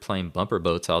 they were playing bumper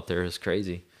boats out there. It's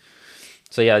crazy.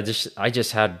 So yeah, it just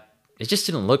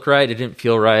didn't look right. It didn't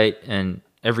feel right, and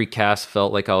every cast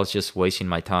felt like I was just wasting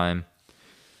my time.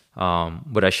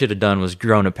 What I should have done was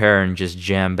grown a pair and just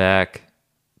jam back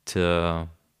to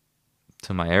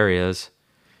my areas.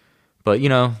 But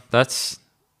that's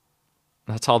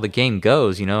how the game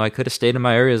goes. I could have stayed in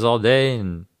my areas all day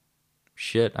and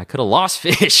shit, I could have lost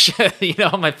fish.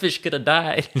 My fish could have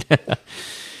died.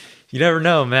 You never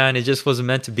know, man. It just wasn't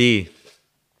meant to be.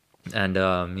 And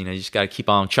you just got to keep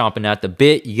on chomping at the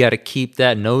bit. You got to keep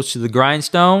that nose to the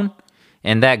grindstone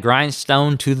and that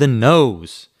grindstone to the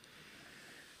nose.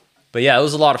 But yeah, it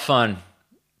was a lot of fun.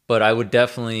 But I would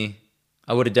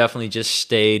have definitely just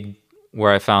stayed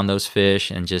where I found those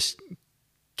fish and just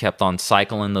kept on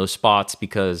cycling those spots,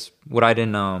 because what I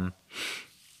didn't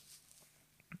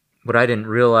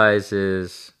realize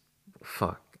is,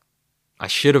 I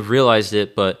should have realized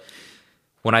it, but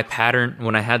when I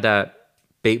had that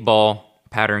bait ball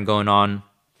pattern going on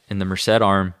in the Merced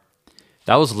arm,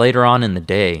 that was later on in the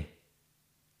day.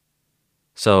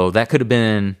 So that could have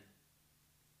been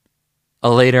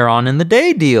a later on in the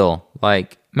day deal.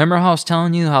 Like, remember how I was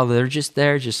telling you how they're just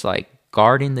there, just like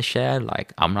guarding the shed?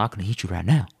 Like, I'm not going to hit you right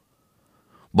now,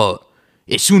 but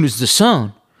as soon as the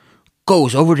sun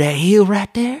goes over that hill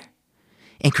right there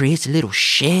and creates a little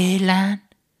shed line,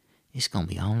 it's going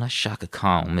to be on like Shaka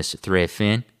Khan, Mr.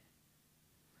 Threadfin.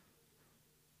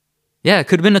 Yeah, it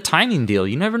could have been a timing deal.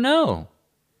 You never know.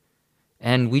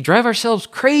 And we drive ourselves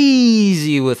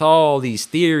crazy with all these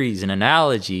theories and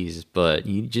analogies, but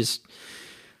it's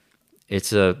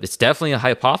definitely a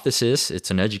hypothesis.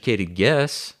 It's an educated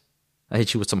guess. I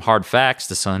hit you with some hard facts.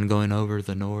 The sun going over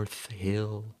the north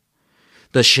hill.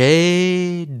 The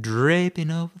shade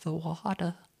draping over the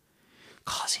water,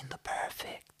 causing the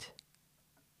perfect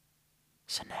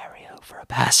scenario for a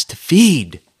bass to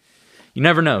feed. You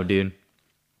never know, dude.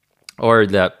 Or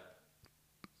that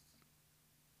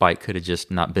bite could have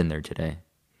just not been there today.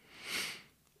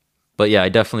 But yeah, I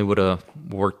definitely would have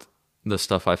worked the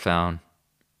stuff I found.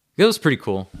 It was pretty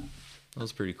cool. It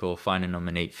was pretty cool finding them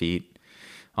in 8 feet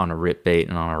on a rip bait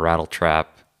and on a rattle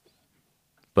trap.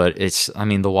 But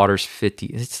the water's 50.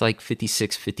 It's like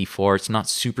 56, 54. It's not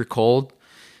super cold.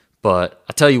 But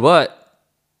I tell you what,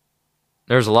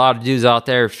 there's a lot of dudes out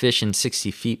there fishing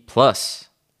 60 feet plus.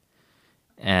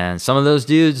 And some of those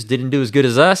dudes didn't do as good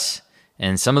as us.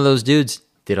 And some of those dudes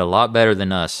did a lot better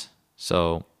than us.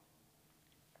 So,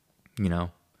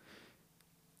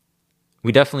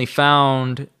 we definitely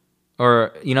found,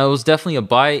 it was definitely a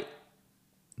bite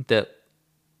that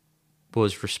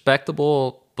was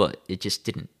respectable, but it just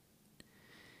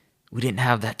we didn't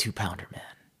have that 2-pounder, man.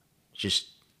 Just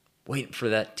waiting for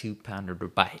that 2-pounder to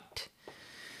bite.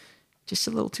 Just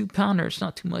a little 2-pounder. It's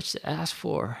not too much to ask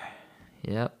for.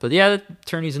 Yeah, but yeah, the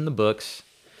tourney's in the books.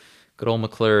 Good old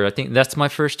McClure. I think that's my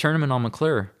first tournament on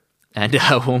McClure. And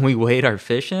when we weighed our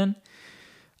fish in,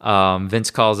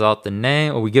 Vince calls out the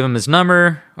name, or we give him his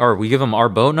number, or we give him our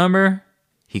boat number.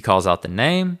 He calls out the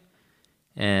name,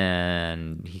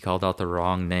 and he called out the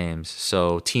wrong names.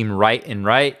 So Team Right and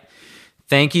Right,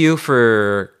 thank you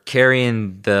for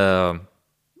carrying the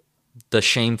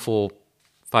shameful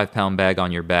 5-pound bag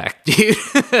on your back, dude.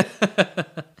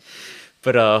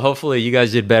 But hopefully you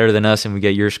guys did better than us, and we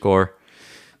get your score.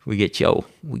 We get your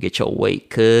weight,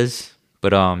 cuz.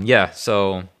 But yeah,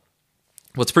 so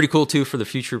what's pretty cool too for the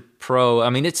Future Pro,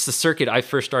 it's the circuit I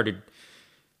first started.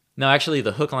 No, actually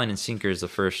the Hook, Line, and Sinker is the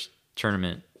first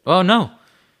tournament. Oh no,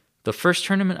 the first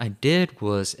tournament I did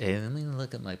was let me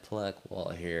look at my plaque wall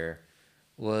here.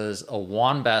 Was a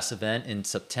WAN Bass event in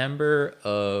September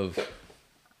of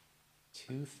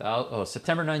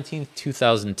September 19th,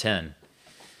 2010.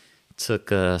 Took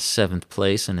 7th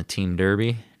place in a team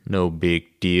derby. No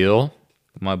big deal.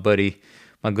 My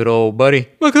good old buddy,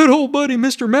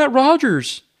 Mr. Matt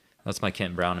Rogers. That's my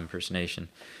Kent Brown impersonation.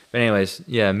 But anyways,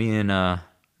 yeah, me and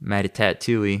Matty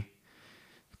Tattooey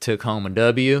took home a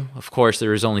W. Of course,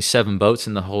 there was only 7 boats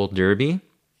in the whole derby.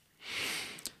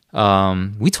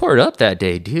 We tore it up that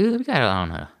day, dude. We got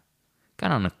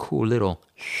on a cool little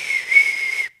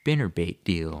spinnerbait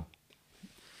deal.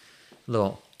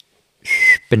 Little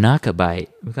spinaka bite.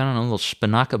 We got on a little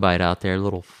spinaka bite out there, a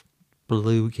little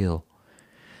bluegill.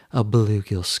 A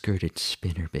bluegill skirted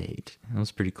spinnerbait. That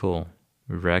was pretty cool.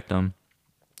 We wrecked them.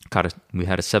 We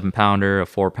had a 7-pounder, a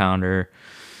 4-pounder,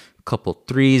 a couple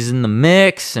 3s in the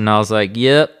mix, and I was like,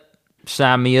 yep,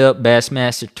 sign me up,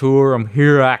 Bassmaster Tour.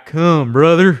 Here I come,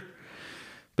 brother.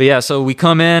 But yeah, so we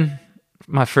come in,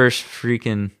 my first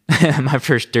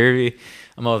derby.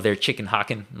 I'm over there chicken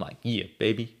hawking. I'm like, yeah,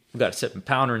 baby, we got a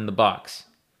 7-pounder in the box.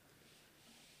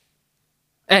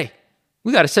 Hey,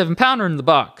 we got a 7-pounder in the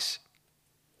box.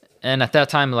 And at that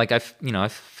time, like I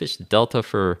fished Delta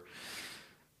for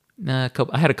I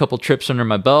had a couple trips under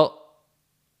my belt,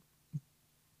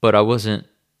 but I wasn't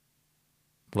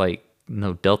like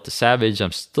no Delta Savage.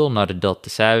 I'm still not a Delta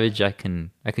Savage. I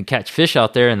can catch fish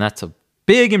out there, and that's a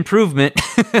big improvement.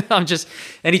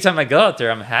 Anytime I go out there,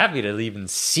 I'm happy to even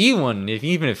see one,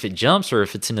 even if it jumps or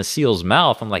if it's in a seal's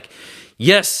mouth. I'm like,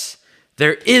 yes,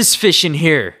 there is fish in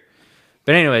here.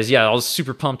 But anyways, yeah, I was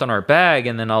super pumped on our bag,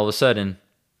 and then all of a sudden,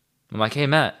 I'm like, hey,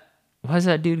 Matt, why does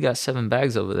that dude got 7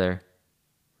 bags over there?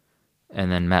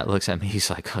 And then Matt looks at me. He's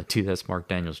like, oh, dude, that's Mark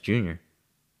Daniels Jr.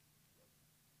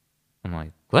 I'm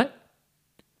like, what?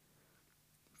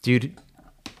 Dude,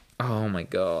 oh, my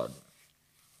God.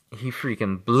 He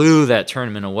freaking blew that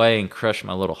tournament away and crushed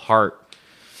my little heart.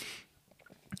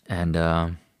 And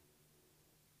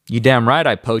you damn right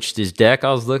I poached his deck.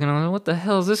 I was looking, I'm like, what the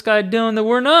hell is this guy doing that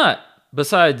we're not?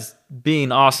 Besides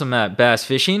being awesome at bass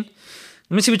fishing.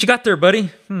 Let me see what you got there, buddy.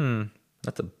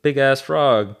 That's a big-ass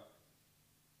frog.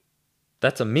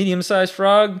 That's a medium-sized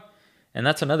frog. And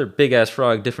that's another big-ass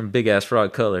frog, different big-ass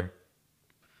frog color.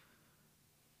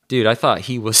 Dude, I thought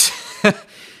he was...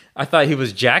 I thought he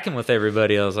was jacking with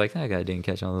everybody. I was like, that guy didn't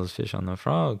catch all those fish on the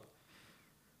frog.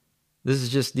 This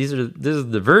is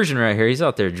the version right here. He's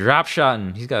out there drop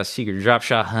shotting. He's got a secret drop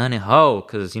shot honey ho,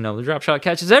 because, the drop shot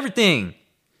catches everything.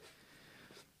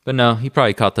 But no, he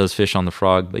probably caught those fish on the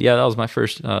frog. But yeah, that was my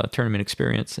first tournament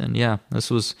experience. And yeah,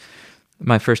 this was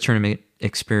my first tournament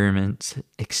experience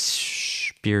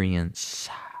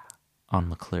on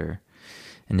McClure.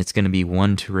 And it's going to be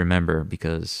one to remember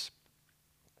because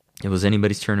it was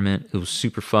anybody's tournament. It was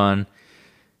super fun.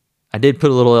 I did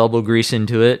put a little elbow grease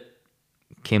into it,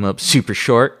 Came up super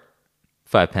short,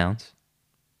 5 pounds.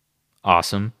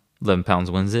 Awesome. 11 pounds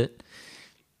wins it.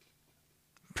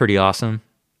 Pretty awesome.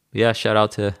 Yeah, shout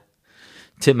out to,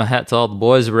 tip my hat to all the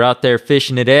boys who were out there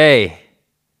fishing today.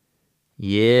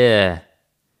 Yeah.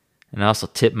 And I also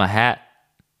tip my hat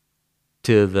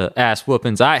to the ass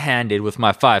whoopings I handed with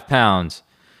my 5 pounds.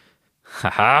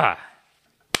 Haha.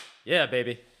 Yeah,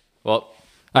 baby. Well,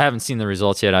 I haven't seen the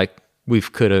results yet. We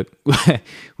could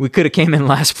have came in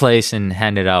last place and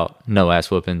handed out no ass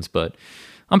whoopings, but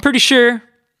I'm pretty sure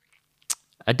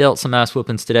I dealt some ass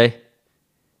whoopings today.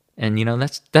 And you know,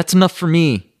 that's enough for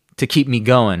me to keep me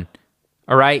going.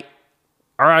 All right?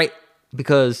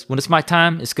 Because when it's my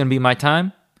time, it's going to be my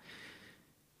time.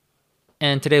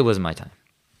 And today wasn't my time.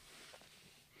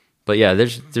 But yeah,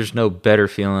 there's no better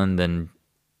feeling than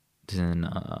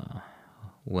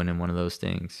winning one of those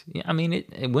things. Yeah, I mean,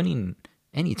 winning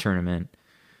any tournament,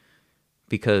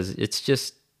 because it's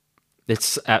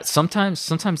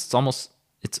sometimes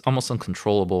it's almost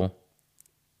uncontrollable.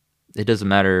 It doesn't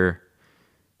matter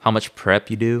how much prep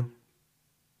you do.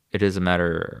 It doesn't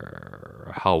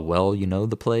matter how well you know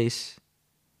the place,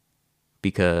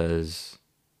 because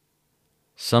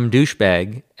some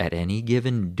douchebag at any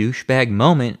given douchebag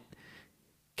moment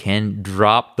can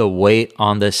drop the weight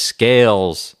on the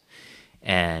scales,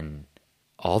 and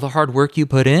all the hard work you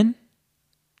put in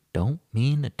don't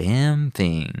mean a damn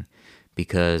thing,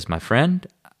 because my friend,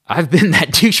 I've been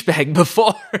that douchebag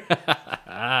before.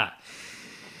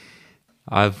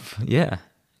 I've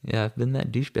been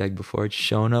that douchebag before. Just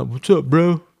showing up. What's up,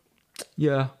 bro?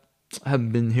 Yeah, I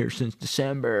haven't been here since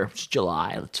December. It's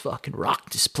July. Let's fucking rock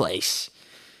this place.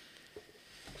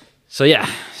 So yeah,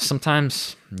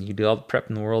 sometimes you can do all the prep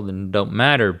in the world and it don't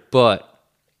matter. But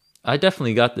I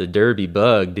definitely got the derby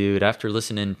bug, dude. After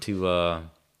listening to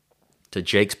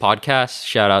Jake's podcast,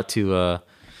 shout out to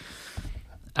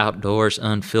Outdoors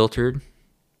Unfiltered.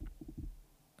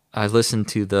 I listened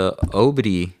to the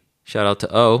Obity. Shout out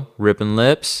to O, Rippin'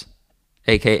 Lips,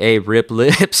 a.k.a. Rip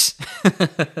Lips.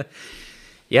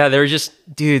 Yeah, they were just,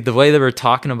 dude, the way they were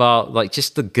talking about, like,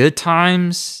 just the good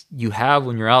times you have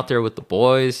when you're out there with the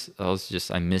boys.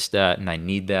 I missed that, and I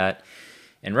need that.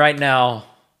 And right now,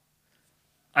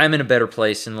 I'm in a better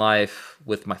place in life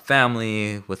with my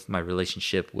family, with my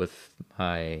relationship with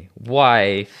my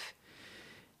wife,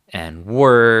 and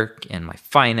work, and my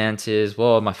finances.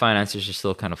 Well, my finances are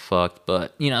still kind of fucked,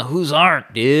 but, you know, whose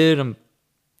aren't, dude? I'm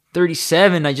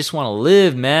 37. I just want to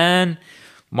live, man.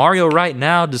 Mario right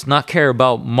now does not care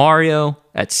about Mario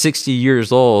at 60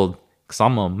 years old, because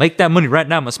I'm going to make that money right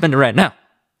now. I'm going to spend it right now.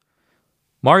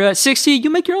 Mario at 60, you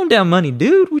make your own damn money,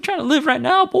 dude. We're trying to live right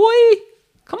now, boy.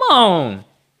 Come on.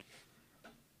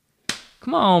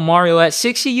 Come on, Mario at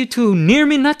 60. You too near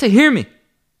me not to hear me.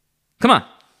 Come on.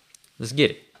 Let's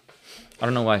get it. I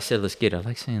don't know why I said let's get it. I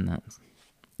like saying that.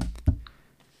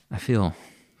 I feel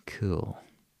cool.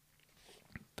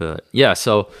 But yeah,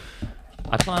 so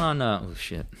I plan on, oh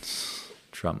shit,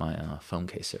 drop my phone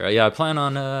case there. Yeah, I plan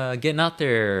on getting out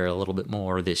there a little bit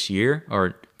more this year,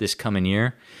 or this coming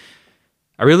year.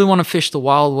 I really want to fish the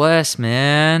Wild West,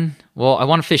 man. Well, I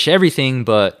want to fish everything,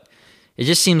 but it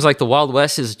just seems like the Wild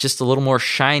West is just a little more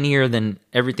shinier than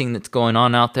everything that's going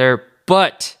on out there.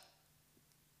 But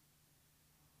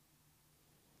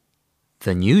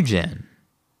the new gen,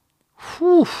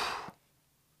 whew,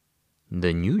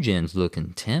 the new gen's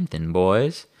looking tempting,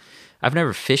 boys. I've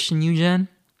never fished in new gen.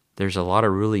 There's a lot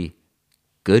of really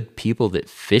good people that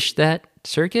fish that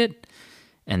circuit,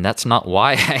 and that's not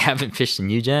why I haven't fished in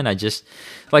new gen. I just,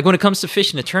 like, when it comes to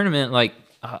fishing a tournament, like,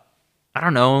 I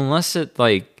don't know, unless it,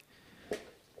 like,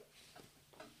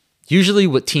 usually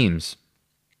with teams,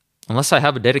 unless I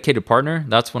have a dedicated partner,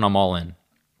 that's when I'm all in.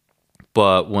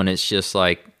 But when it's just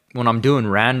like, when I'm doing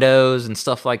randos and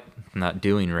stuff, like, not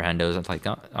doing randos, I'm like,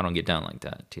 I don't get down like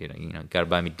that, dude. You know, gotta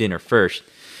buy me dinner first,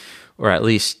 or at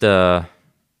least rub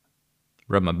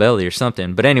my belly or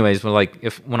something. But anyways,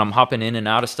 when I'm hopping in and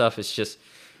out of stuff, it's just,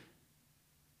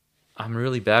 I'm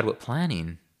really bad with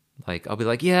planning. Like, I'll be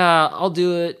like, yeah, I'll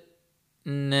do it.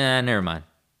 Nah, never mind.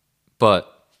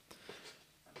 But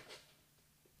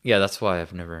yeah, that's why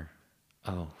I've never.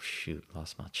 Oh shoot,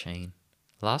 lost my chain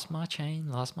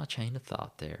of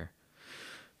thought there.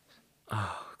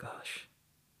 Oh gosh,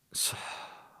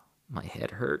 my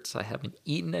head hurts. I haven't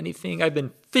eaten anything. I've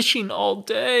been fishing all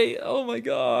day. Oh my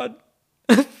god,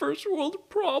 first world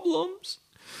problems.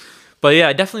 But yeah,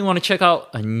 I definitely want to check out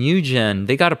a new gen.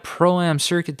 They got a Pro-Am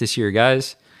circuit this year,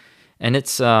 guys, and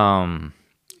it's gonna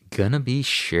be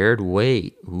shared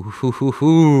weight.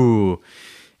 Ooh.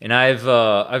 And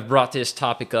I've brought this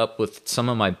topic up with some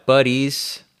of my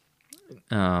buddies,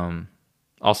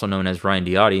 also known as Ryan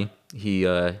Diotti. He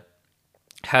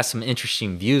has some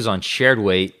interesting views on shared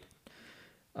weight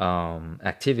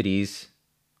activities,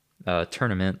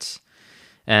 tournaments,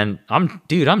 and I'm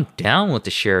down with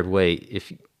the shared weight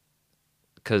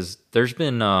because there's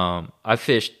been I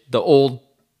fished the old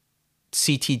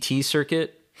CTT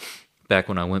circuit back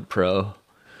when I went pro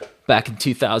back in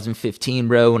 2015,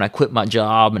 bro, when I quit my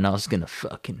job and I was gonna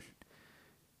fucking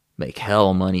make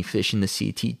hell money fishing the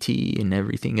CTT and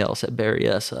everything else at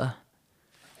Berryessa.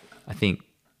 I think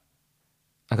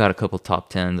I got a couple top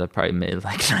tens. I probably made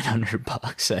like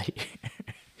 $900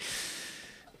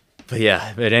 that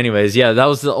year. But anyways, that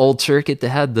was the old circuit that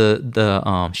had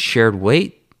the shared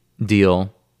weight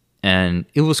deal, and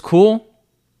it was cool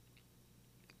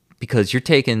because you're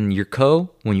taking your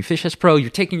when you fish as pro, you're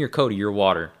taking your to your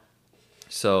water.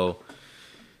 So,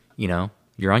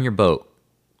 you're on your boat.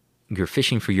 You're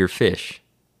fishing for your fish.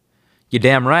 You're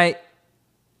damn right.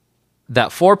 That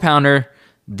 4-pounder,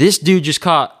 this dude just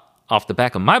caught off the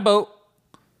back of my boat,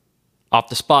 off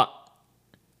the spot.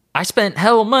 I spent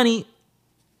hell of money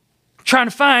trying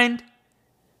to find.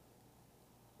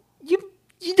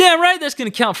 You damn right that's going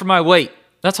to count for my weight.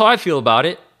 That's how I feel about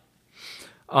it.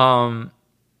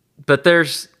 But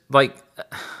there's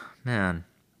man,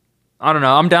 I don't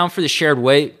know. I'm down for the shared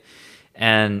weight,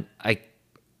 and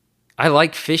I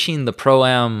like fishing the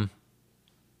Pro-Am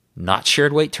not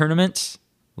shared weight tournaments,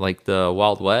 like the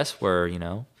Wild West, where,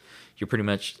 you're pretty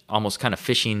much almost kind of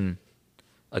fishing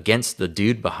against the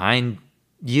dude behind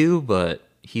you, but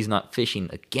he's not fishing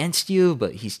against you,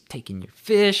 but he's taking your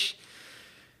fish.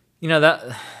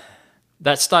 That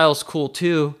style's cool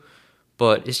too,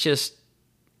 but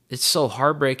it's so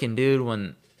heartbreaking,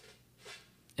 dude,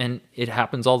 and it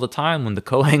happens all the time when the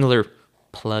co-angler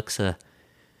plucks a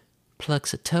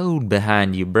toad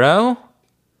behind you, bro.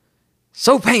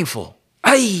 So painful.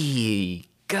 Ay,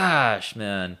 gosh,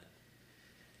 man.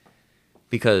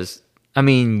 Because,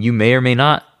 you may or may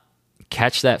not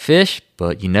catch that fish,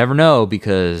 but you never know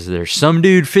because there's some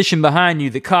dude fishing behind you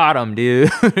that caught him,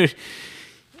 dude.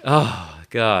 Oh,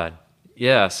 God.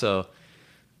 Yeah, so,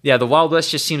 the Wild West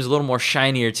just seems a little more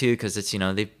shinier, too, because it's,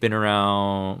 they've been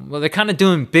around. Well, they're kind of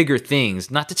doing bigger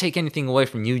things. Not to take anything away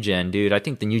from New Gen, dude. I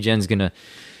think the New Gen's going to,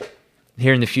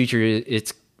 here in the future,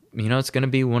 it's going to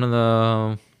be one of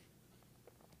the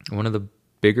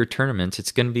bigger tournaments.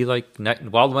 It's going to be like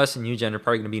Wild West and New Gen are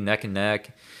probably going to be neck and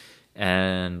neck.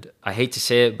 And I hate to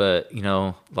say it, but,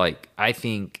 I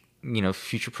think,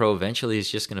 Future Pro eventually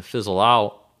is just going to fizzle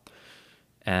out.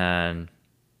 And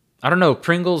I don't know,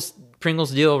 Pringle's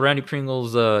deal, Randy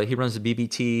Pringle's, he runs the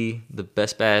BBT, the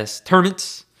Best Bass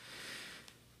tournaments.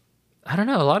 I don't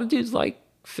know, a lot of dudes like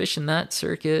fishing that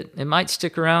circuit. It might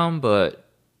stick around, but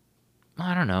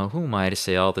I don't know. Who am I to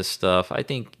say all this stuff? I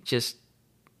think just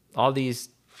all these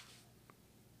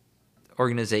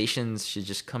organizations should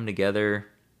just come together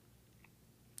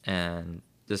and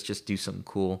let's just do something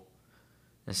cool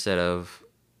instead of,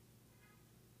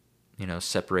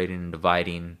 separating and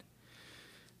dividing.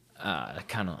 I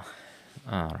don't know,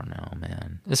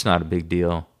 man. It's not a big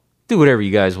deal. Do whatever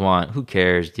you guys want. Who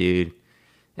cares, dude?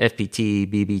 FPT,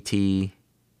 BBT,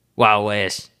 Wild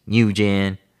West, New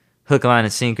Gen, hook, line,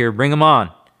 and sinker. Bring them on.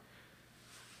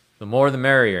 The more the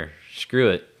merrier. Screw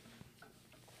it.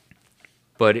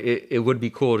 But it would be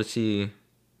cool to see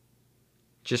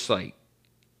just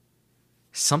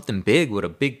something big with a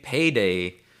big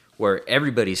payday where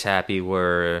everybody's happy,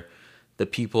 where the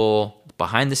people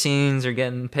behind the scenes are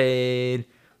getting paid,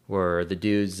 where the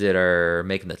dudes that are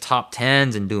making the top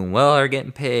 10s and doing well are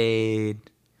getting paid.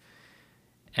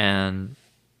 And,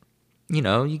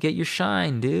 you get your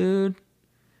shine, dude.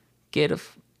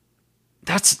 That's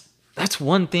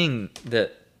one thing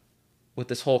that with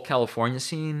this whole California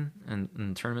scene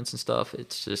and tournaments and stuff,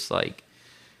 it's just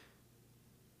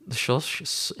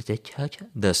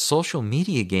the social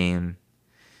media game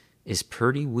is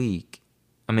pretty weak.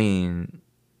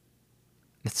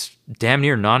 It's damn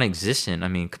near non-existent.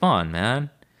 Come on, man.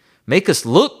 Make us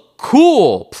look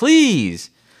cool,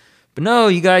 please. But no,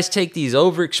 you guys take these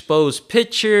overexposed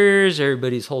pictures.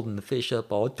 Everybody's holding the fish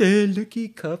up all day. Looky,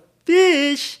 cup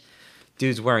fish.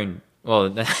 Dude's wearing, oh,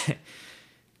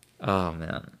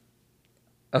 man.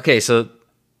 Okay, so,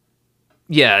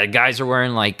 guys are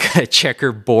wearing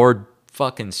checkerboard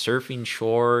fucking surfing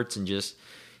shorts and just,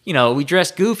 we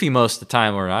dress goofy most of the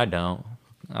time, or I don't.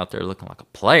 Out there looking like a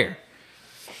player.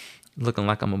 Looking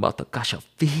like I'm about to catch a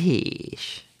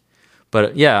fish.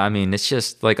 But it's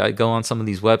just I go on some of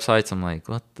these websites, I'm like,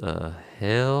 what the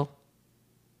hell?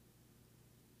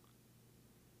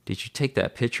 Did you take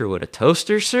that picture with a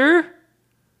toaster, sir?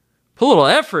 Put a little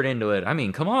effort into it.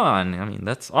 Come on.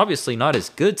 That's obviously not his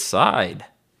good side.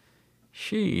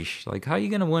 Sheesh. Like, how you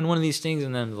going to win one of these things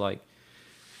and then, like,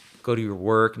 go to your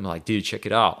work and be like, dude, check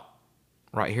it out.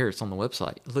 Right here, it's on the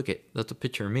website. Look that's a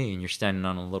picture of me. And you're standing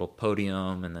on a little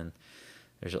podium, and then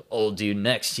there's an old dude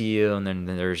next to you, and then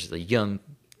there's a young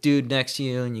dude next to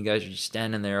you, and you guys are just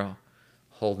standing there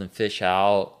holding fish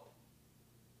out.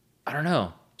 I don't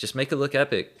know. Just make it look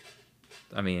epic.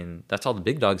 I mean, that's how the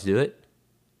big dogs do it.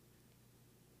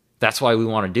 That's why we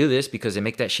want to do this, because they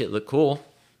make that shit look cool.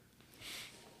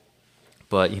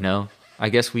 But, you know, I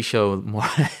guess we show more.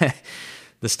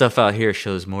 The stuff out here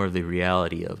shows more of the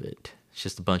reality of it. It's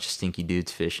just a bunch of stinky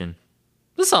dudes fishing.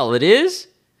 That's all it is.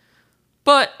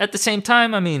 But at the same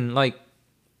time, I mean, like,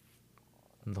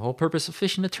 the whole purpose of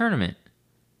fishing a tournament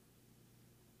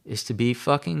is to be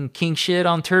fucking king shit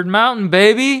on Turd Mountain,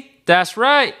 baby. That's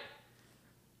right.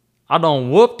 I done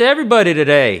whooped everybody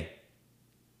today.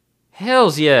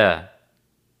 Hells yeah.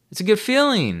 It's a good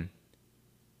feeling.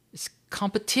 It's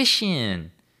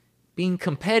competition. Being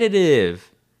competitive.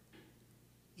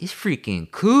 It's freaking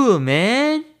cool,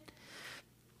 man.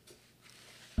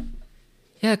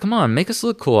 Yeah, come on. Make us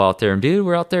look cool out there, dude.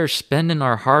 We're out there spending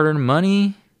our hard-earned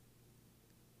money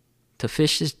to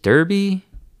fish this derby.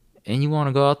 And you want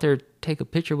to go out there, take a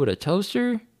picture with a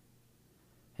toaster?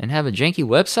 And have a janky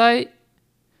website?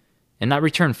 And not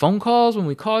return phone calls when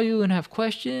we call you and have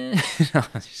questions? No,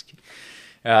 I'm just kidding.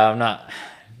 I'm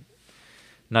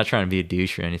not trying to be a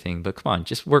douche or anything, but come on,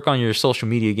 just work on your social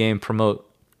media game, promote.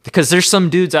 Because there's some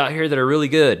dudes out here that are really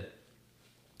good.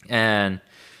 And,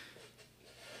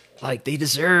 like, they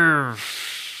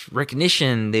deserve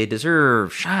recognition. They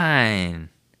deserve shine.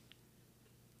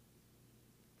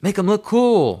 Make them look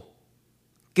cool.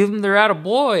 Give them their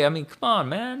attaboy. I mean, come on,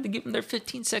 man. They give them their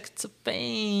 15 seconds of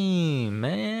fame,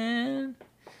 man.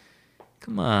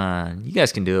 Come on. You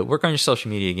guys can do it. Work on your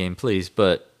social media game, please.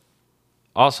 But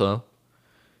also,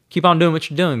 keep on doing what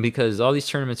you're doing, because all these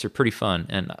tournaments are pretty fun.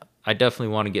 And I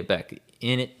definitely want to get back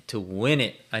in it to win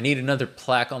it. I need another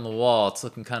plaque on the wall. It's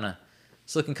looking kind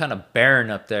of barren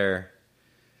up there.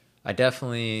 Let's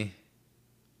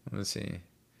see.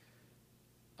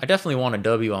 I definitely want a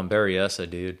W on Berryessa,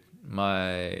 dude.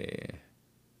 I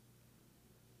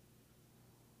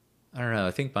don't know.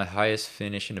 I think my highest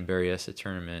finish in a Berryessa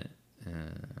tournament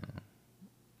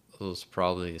was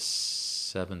probably a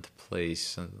 7th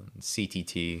place in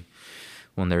CTT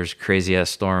when there's a crazy ass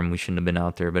storm. We shouldn't have been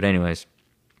out there, but anyways,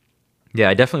 yeah,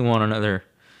 I definitely want another.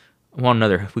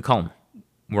 We call them,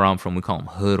 where I'm from, we call them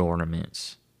hood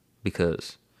ornaments,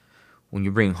 because when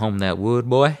you bring home that wood,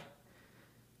 boy,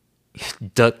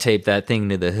 duct tape that thing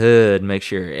to the hood, make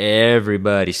sure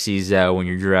everybody sees that when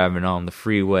you're driving on the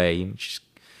freeway. You just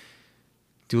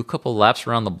do a couple laps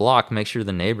around the block, make sure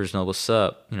the neighbors know what's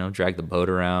up. You know, drag the boat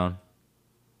around.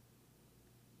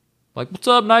 Like, what's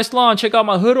up, nice lawn? Check out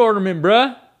my hood ornament,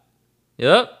 bruh.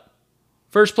 Yep.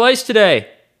 First place today.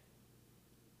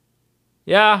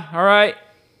 Yeah, all right.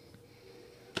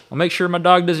 I'll make sure my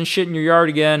dog doesn't shit in your yard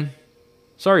again.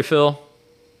 Sorry, Phil.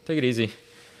 Take it easy.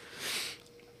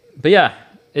 But yeah,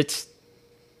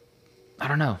 I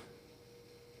don't know.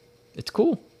 It's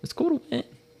cool. It's cool to win.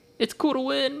 It's cool to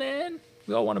win, man.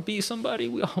 We all want to be somebody.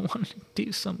 We all want to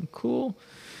do something cool.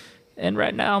 And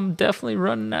right now, I'm definitely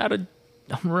running out of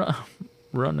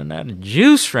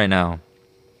juice right now.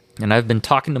 And I've been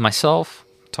talking to myself,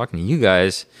 talking to you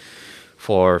guys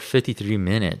for 53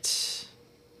 minutes.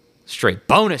 Straight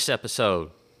bonus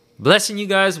episode. Blessing you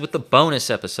guys with the bonus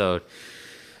episode.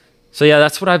 So yeah,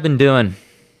 that's what I've been doing.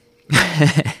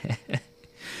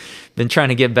 Been trying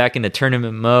to get back into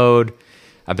tournament mode.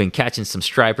 I've been catching some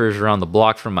stripers around the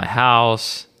block from my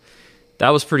house. That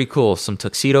was pretty cool. Some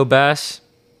tuxedo bass.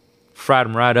 Fried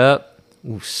them right up.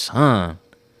 Ooh, son.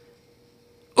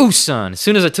 As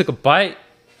soon as I took a bite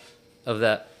of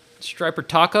that striper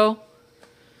taco,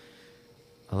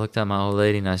 I looked at my old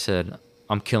lady and I said,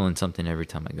 I'm killing something every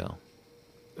time I go.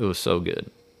 It was so good.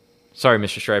 Sorry,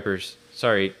 Mr. Stripers.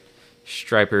 Sorry,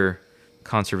 striper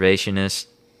conservationist.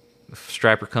 If a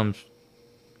striper comes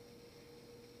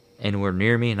anywhere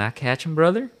near me and I catch him,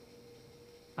 brother,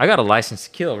 I got a license to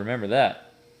kill. Remember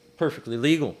that. Perfectly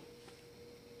legal.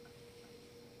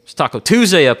 It's Taco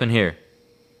Tuesday up in here.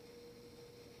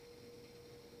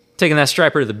 Taking that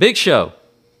striper to the big show.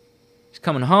 He's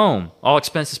coming home. All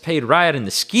expenses paid right in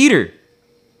the Skeeter.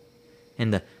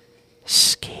 In the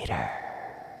Skeeter.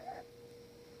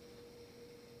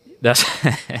 That's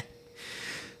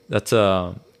it's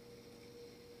a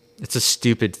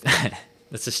stupid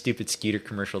Skeeter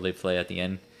commercial they play at the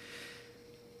end.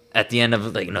 At the end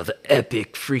of, like, you know, the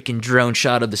epic freaking drone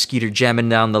shot of the Skeeter jamming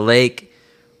down the lake.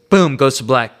 Boom, goes to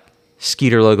black.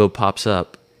 Skeeter logo pops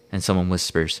up and someone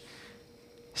whispers,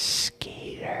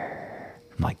 Skeeter.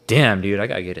 I'm like, damn, dude, I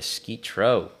gotta get a skeet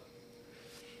tro.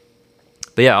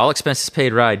 But yeah, all expenses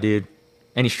paid ride, dude.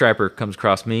 Any striper comes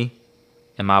across me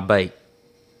and my bait,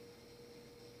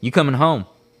 you coming home.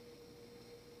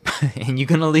 And you're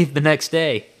gonna leave the next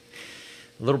day.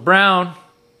 A little brown,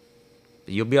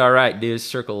 but you'll be all right, dude. It's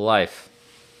circle of life.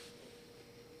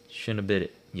 Shouldn't have bit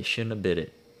it. You shouldn't have bit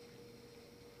it.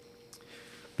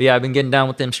 But yeah, I've been getting down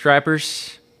with them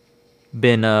stripers.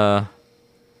 Been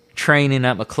training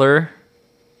at McClure.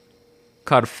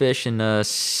 Caught a fish in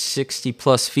 60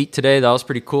 plus feet today. That was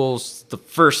pretty cool. It was the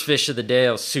first fish of the day.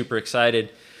 I was super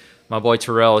excited. My boy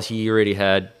Terrell, he already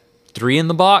had 3 in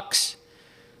the box.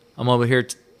 I'm over here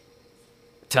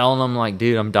telling him, like,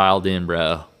 dude, I'm dialed in,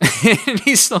 bro. And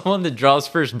he's the one that draws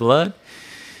first blood.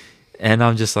 And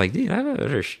I'm just like, dude, I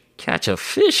better catch a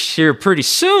fish here pretty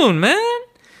soon, man.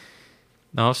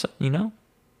 And all of a sudden, you know,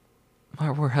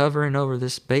 we're hovering over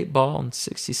this bait ball in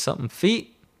 60-something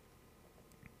feet.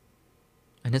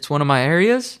 And it's one of my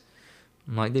areas.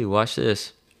 I'm like, dude, watch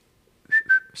this.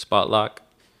 Spot lock.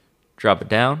 Drop it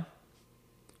down.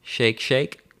 Shake,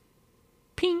 shake.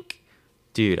 Pink.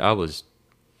 Dude, I was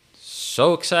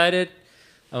so excited.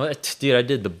 Dude, I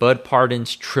did the Bud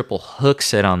Pardon's triple hook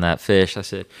set on that fish. I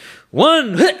said,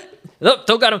 1, oh,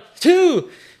 don't got him. 2,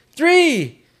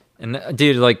 3. And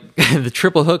dude, like the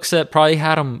triple hook set probably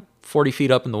had him 40 feet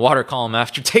up in the water column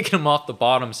after taking him off the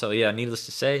bottom. So yeah, needless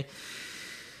to say,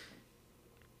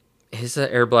 his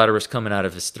air bladder was coming out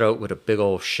of his throat with a big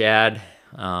old shad.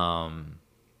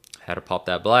 Had to pop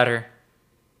that bladder.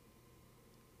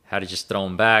 Had to just throw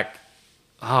him back.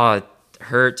 Oh, it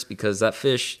hurts because that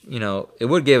fish, you know, it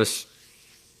would have gave us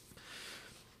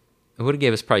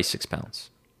probably 6 pounds.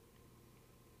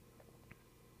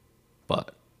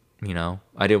 But, you know,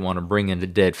 I didn't want to bring in the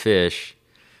dead fish.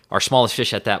 Our smallest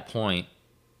fish at that point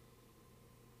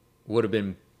would have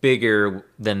been bigger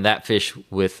than that fish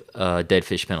with a dead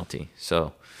fish penalty.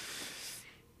 So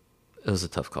it was a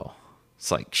tough call.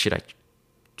 It's like, should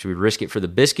we risk it for the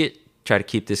biscuit? Try to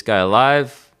keep this guy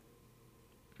alive?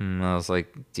 And I was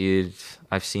like, dude,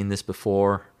 I've seen this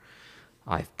before.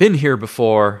 I've been here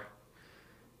before.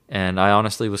 And I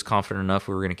honestly was confident enough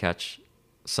we were going to catch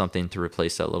something to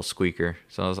replace that little squeaker.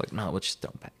 So I was like, no, we'll just throw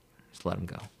him back. Just let him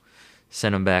go.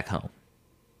 Send him back home.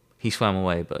 He swam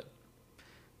away, but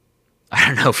I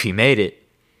don't know if he made it.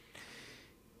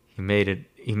 He made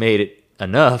it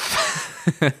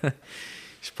enough.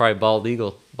 It's probably bald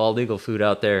eagle food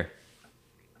out there.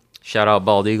 Shout out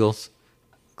bald eagles.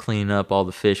 Clean up all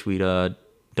the fish we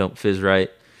don't fizz right.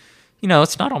 You know,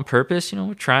 it's not on purpose. You know,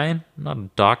 we're trying. I'm not a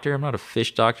doctor. I'm not a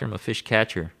fish doctor. I'm a fish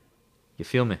catcher. You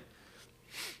feel me?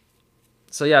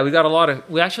 So yeah, we got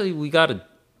a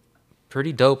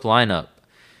pretty dope lineup.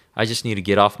 I just need to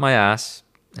get off my ass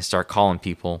and start calling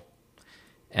people.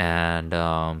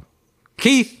 And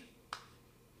Keith,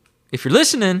 if you're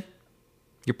listening,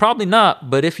 you're probably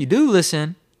not, but if you do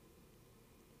listen,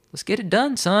 let's get it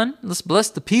done, son. Let's bless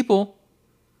the people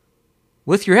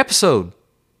with your episode,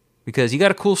 because you got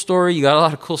a cool story. You got a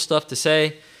lot of cool stuff to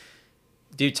say.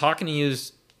 Dude, talking to you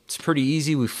it's pretty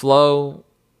easy. We flow,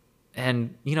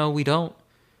 and, you know, we don't.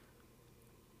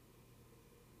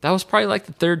 That was probably like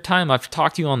the 3rd time I've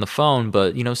talked to you on the phone,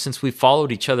 but, you know, since we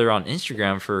followed each other on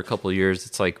Instagram for a couple of years,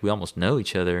 it's like we almost know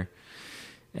each other.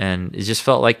 And it just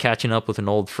felt like catching up with an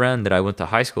old friend that I went to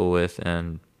high school with,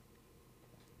 and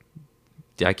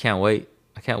I can't wait.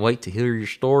 I can't wait to hear your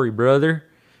story, brother.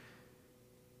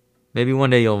 Maybe one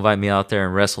day you'll invite me out there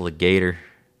and wrestle a gator.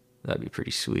 That'd be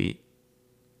pretty sweet.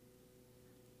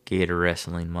 Gator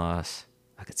wrestling, Moss.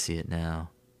 I could see it now.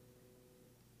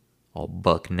 All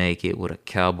buck naked with a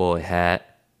cowboy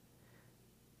hat.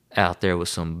 Out there with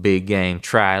some big game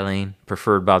trilene,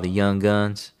 preferred by the young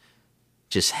guns.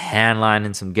 Just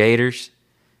handlining some gators.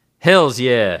 Hells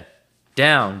yeah.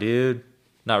 Down, dude.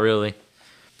 Not really.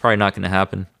 Probably not going to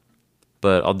happen.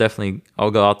 But I'll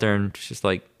go out there and just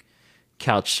like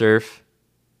couch surf.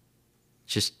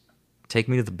 Just take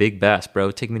me to the big bass, bro.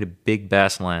 Take me to big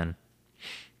bass land.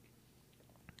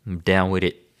 I'm down with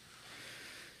it.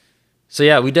 So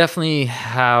yeah, we definitely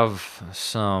have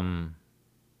some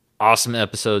awesome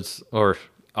episodes or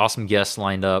awesome guests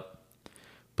lined up.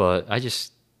 But I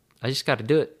just got to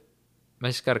do it. I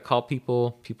just got to call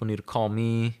people. People need to call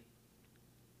me.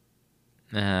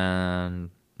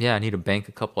 And yeah, I need to bank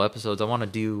a couple episodes. I want to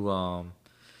do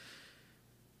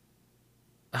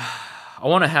I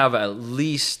want to have at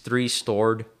least 3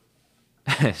 stored.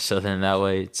 So then that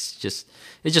way it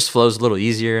just flows a little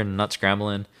easier and not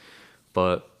scrambling.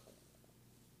 But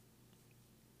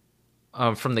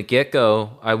from the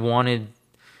get-go, I wanted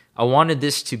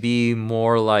this to be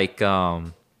more like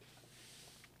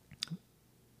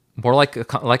more like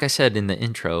like I said in the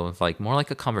intro, like more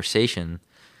like a conversation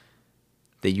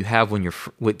that you have when you're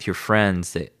with your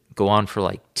friends that go on for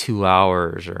like 2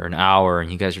 hours or an hour,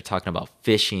 and you guys are talking about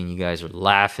fishing. You guys are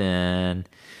laughing.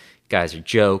 You guys are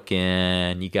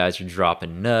joking. You guys are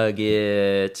dropping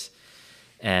nuggets,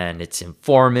 and it's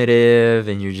informative.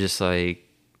 And you're just like,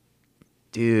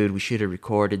 dude, we should have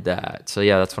recorded that. So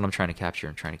yeah, that's what I'm trying to capture.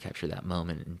 I'm trying to capture that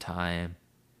moment in time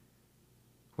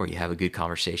where you have a good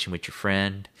conversation with your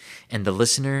friend, and the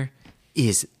listener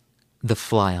is the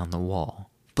fly on the wall.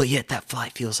 But yet that fly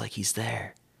feels like he's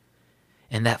there.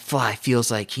 And that fly feels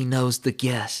like he knows the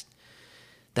guest.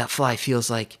 That fly feels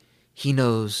like he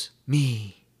knows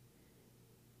me.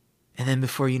 And then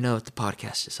before you know it, the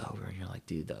podcast is over. And you're like,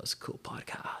 dude, that was a cool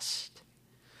podcast.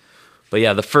 But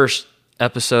yeah, the first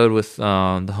episode with the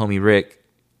homie Rick,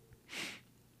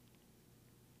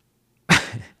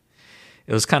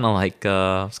 it was kind of like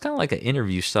an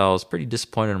interview style. I was pretty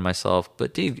disappointed in myself,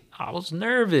 but dude, I was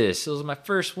nervous. It was my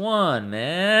first one,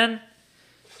 man.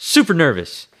 Super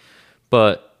nervous.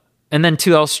 And then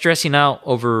too, I was stressing out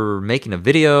over making a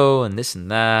video and this and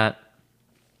that.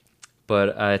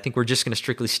 But I think we're just gonna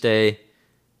strictly stay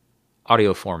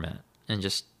audio format and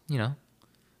just,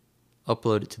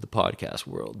 upload it to the podcast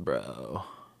world, bro.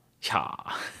 Yeah.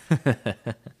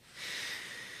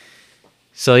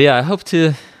 So yeah, I hope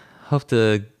to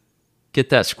get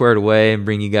that squared away and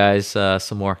bring you guys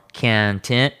some more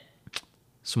content,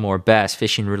 some more bass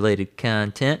fishing related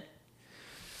content.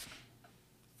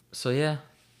 So yeah.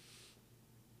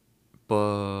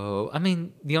 But I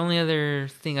mean, the only other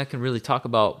thing I can really talk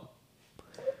about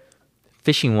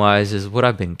fishing wise is what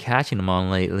I've been catching them on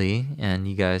lately. And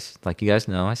you guys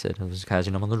know, I said I was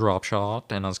catching them on the drop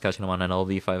shot, and I was catching them on an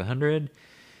LV 500.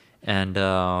 And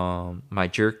my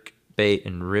jerk bait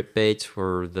and rip baits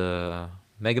were the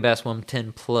Megabass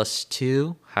 110 plus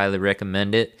 2. Highly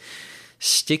recommend it.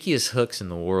 Stickiest hooks in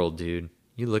the world, dude.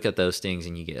 You look at those things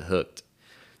and you get hooked.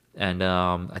 And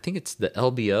I think it's the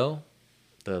LBO,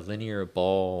 the linear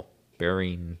ball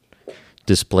bearing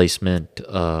displacement,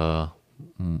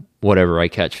 whatever I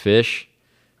catch fish.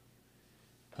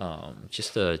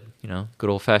 Just a, good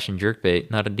old fashioned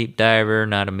jerkbait. Not a deep diver,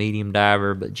 not a medium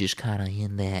diver, but just kind of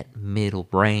in that middle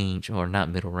range, or not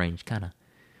middle range, kind of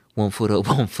 1 foot up,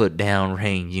 1 foot down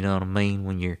range. You know what I mean?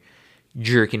 When you're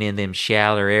jerking in them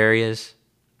shallower areas.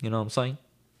 You know what I'm saying?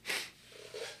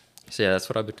 So yeah, that's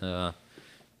what I've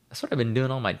been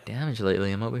doing all my damage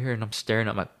lately. I'm over here and I'm staring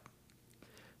at my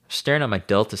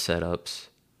Delta setups,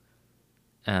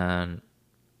 and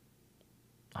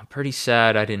I'm pretty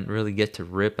sad I didn't really get to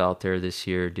rip out there this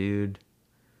year, dude.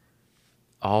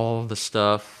 All the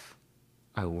stuff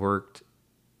I worked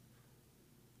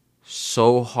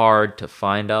so hard to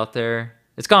find out there,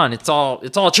 it's gone. It's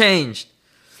all changed.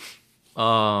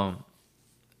 And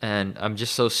I'm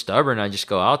just so stubborn. I just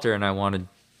go out there and I want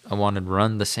to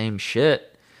run the same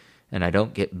shit, and I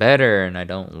don't get better and I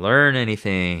don't learn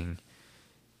anything.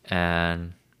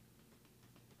 And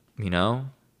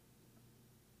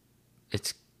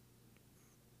it's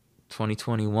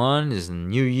 2021 is the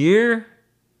new year,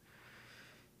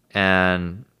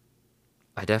 and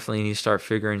I definitely need to start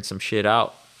figuring some shit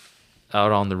out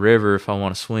on the river if I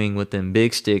want to swing with them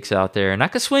big sticks out there. And I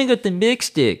can swing with them big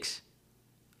sticks.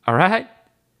 All right? I'm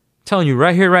telling you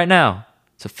right here, right now.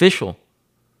 It's official.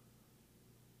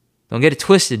 Don't get it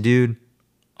twisted, dude.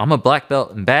 I'm a black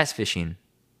belt in bass fishing.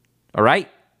 All right?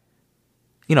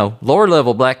 Lower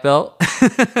level black belt.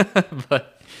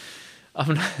 But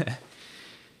I'm not,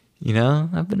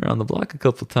 I've been around the block a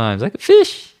couple times. I can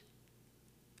fish.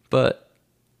 But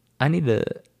I need to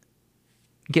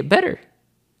get better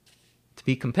to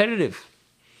be competitive.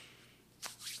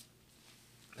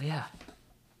 But yeah.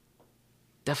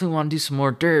 Definitely want to do some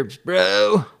more derbs,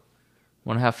 bro.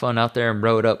 Want to have fun out there and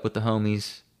row it up with the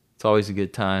homies. It's always a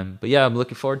good time. But yeah, I'm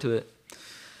looking forward to it.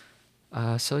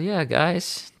 So yeah,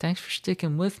 guys, thanks for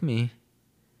sticking with me.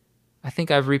 I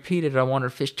think I've repeated I want to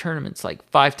fish tournaments like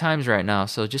 5 times right now.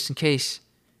 So just in case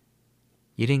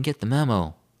you didn't get the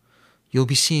memo, you'll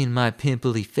be seeing my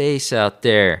pimply face out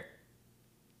there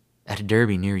at a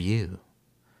derby near you.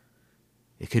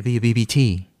 It could be a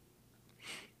BBT.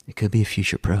 It could be a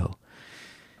Future Pro.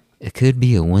 It could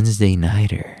be a Wednesday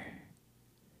nighter.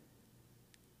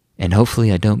 And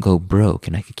hopefully I don't go broke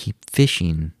and I can keep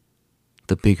fishing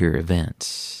the bigger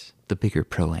events, the bigger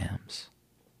pro-ams.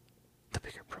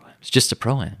 Just the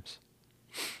pro-ams.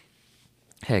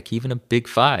 Heck, even a Big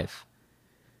 5.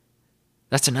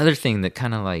 That's another thing that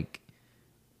kind of like,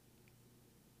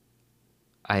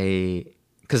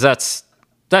 because that's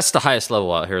the highest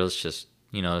level out here. Let's just,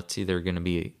 it's either going to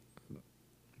be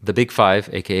the Big 5,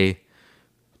 aka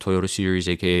Toyota Series,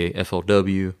 aka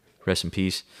FLW, rest in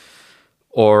peace,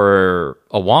 or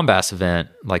a WON Bass event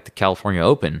like the California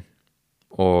Open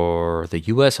or the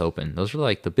US Open. Those are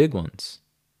like the big ones.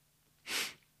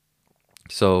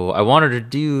 So I wanted to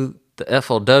do the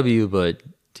FLW, but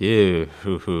dude,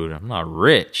 I'm not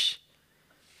rich.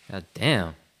 God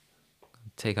damn.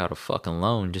 Take out a fucking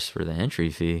loan just for the entry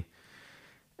fee.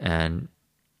 And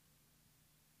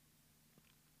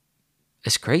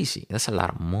it's crazy. That's a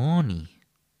lot of money.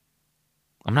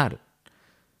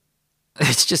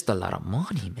 It's just a lot of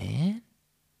money, man.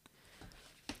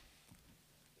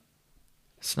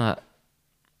 It's not,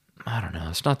 I don't know.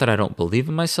 It's not that I don't believe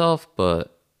in myself,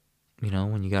 but, you know,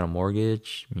 when you got a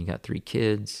mortgage, when you got 3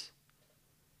 kids,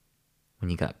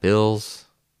 when you got bills,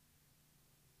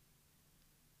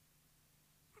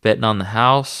 betting on the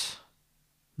house,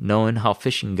 knowing how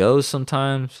fishing goes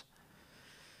sometimes.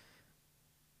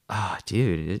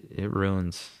 Dude, it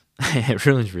ruins it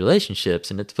ruins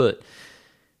relationships, and it's put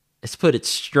its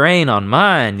strain on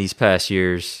mine these past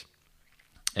years.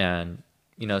 And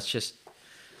you know, it's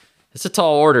a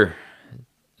tall order.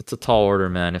 It's a tall order,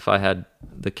 man. If I had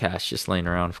the cash just laying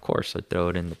around, of course I'd throw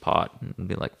it in the pot and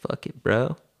be like, fuck it,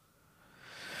 bro.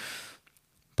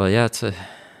 But yeah,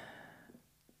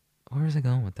 where is it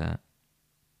going with that?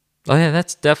 Oh yeah,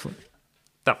 that's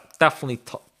definitely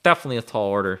a tall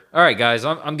order. All right, guys,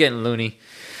 I'm getting loony.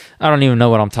 I don't even know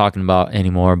what I'm talking about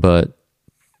anymore, but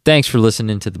thanks for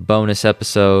listening to the bonus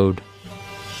episode.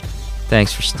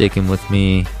 Thanks for sticking with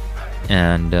me.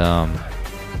 And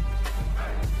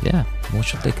yeah,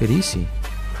 mucho te easy.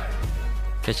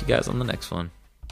 Catch you guys on the next one.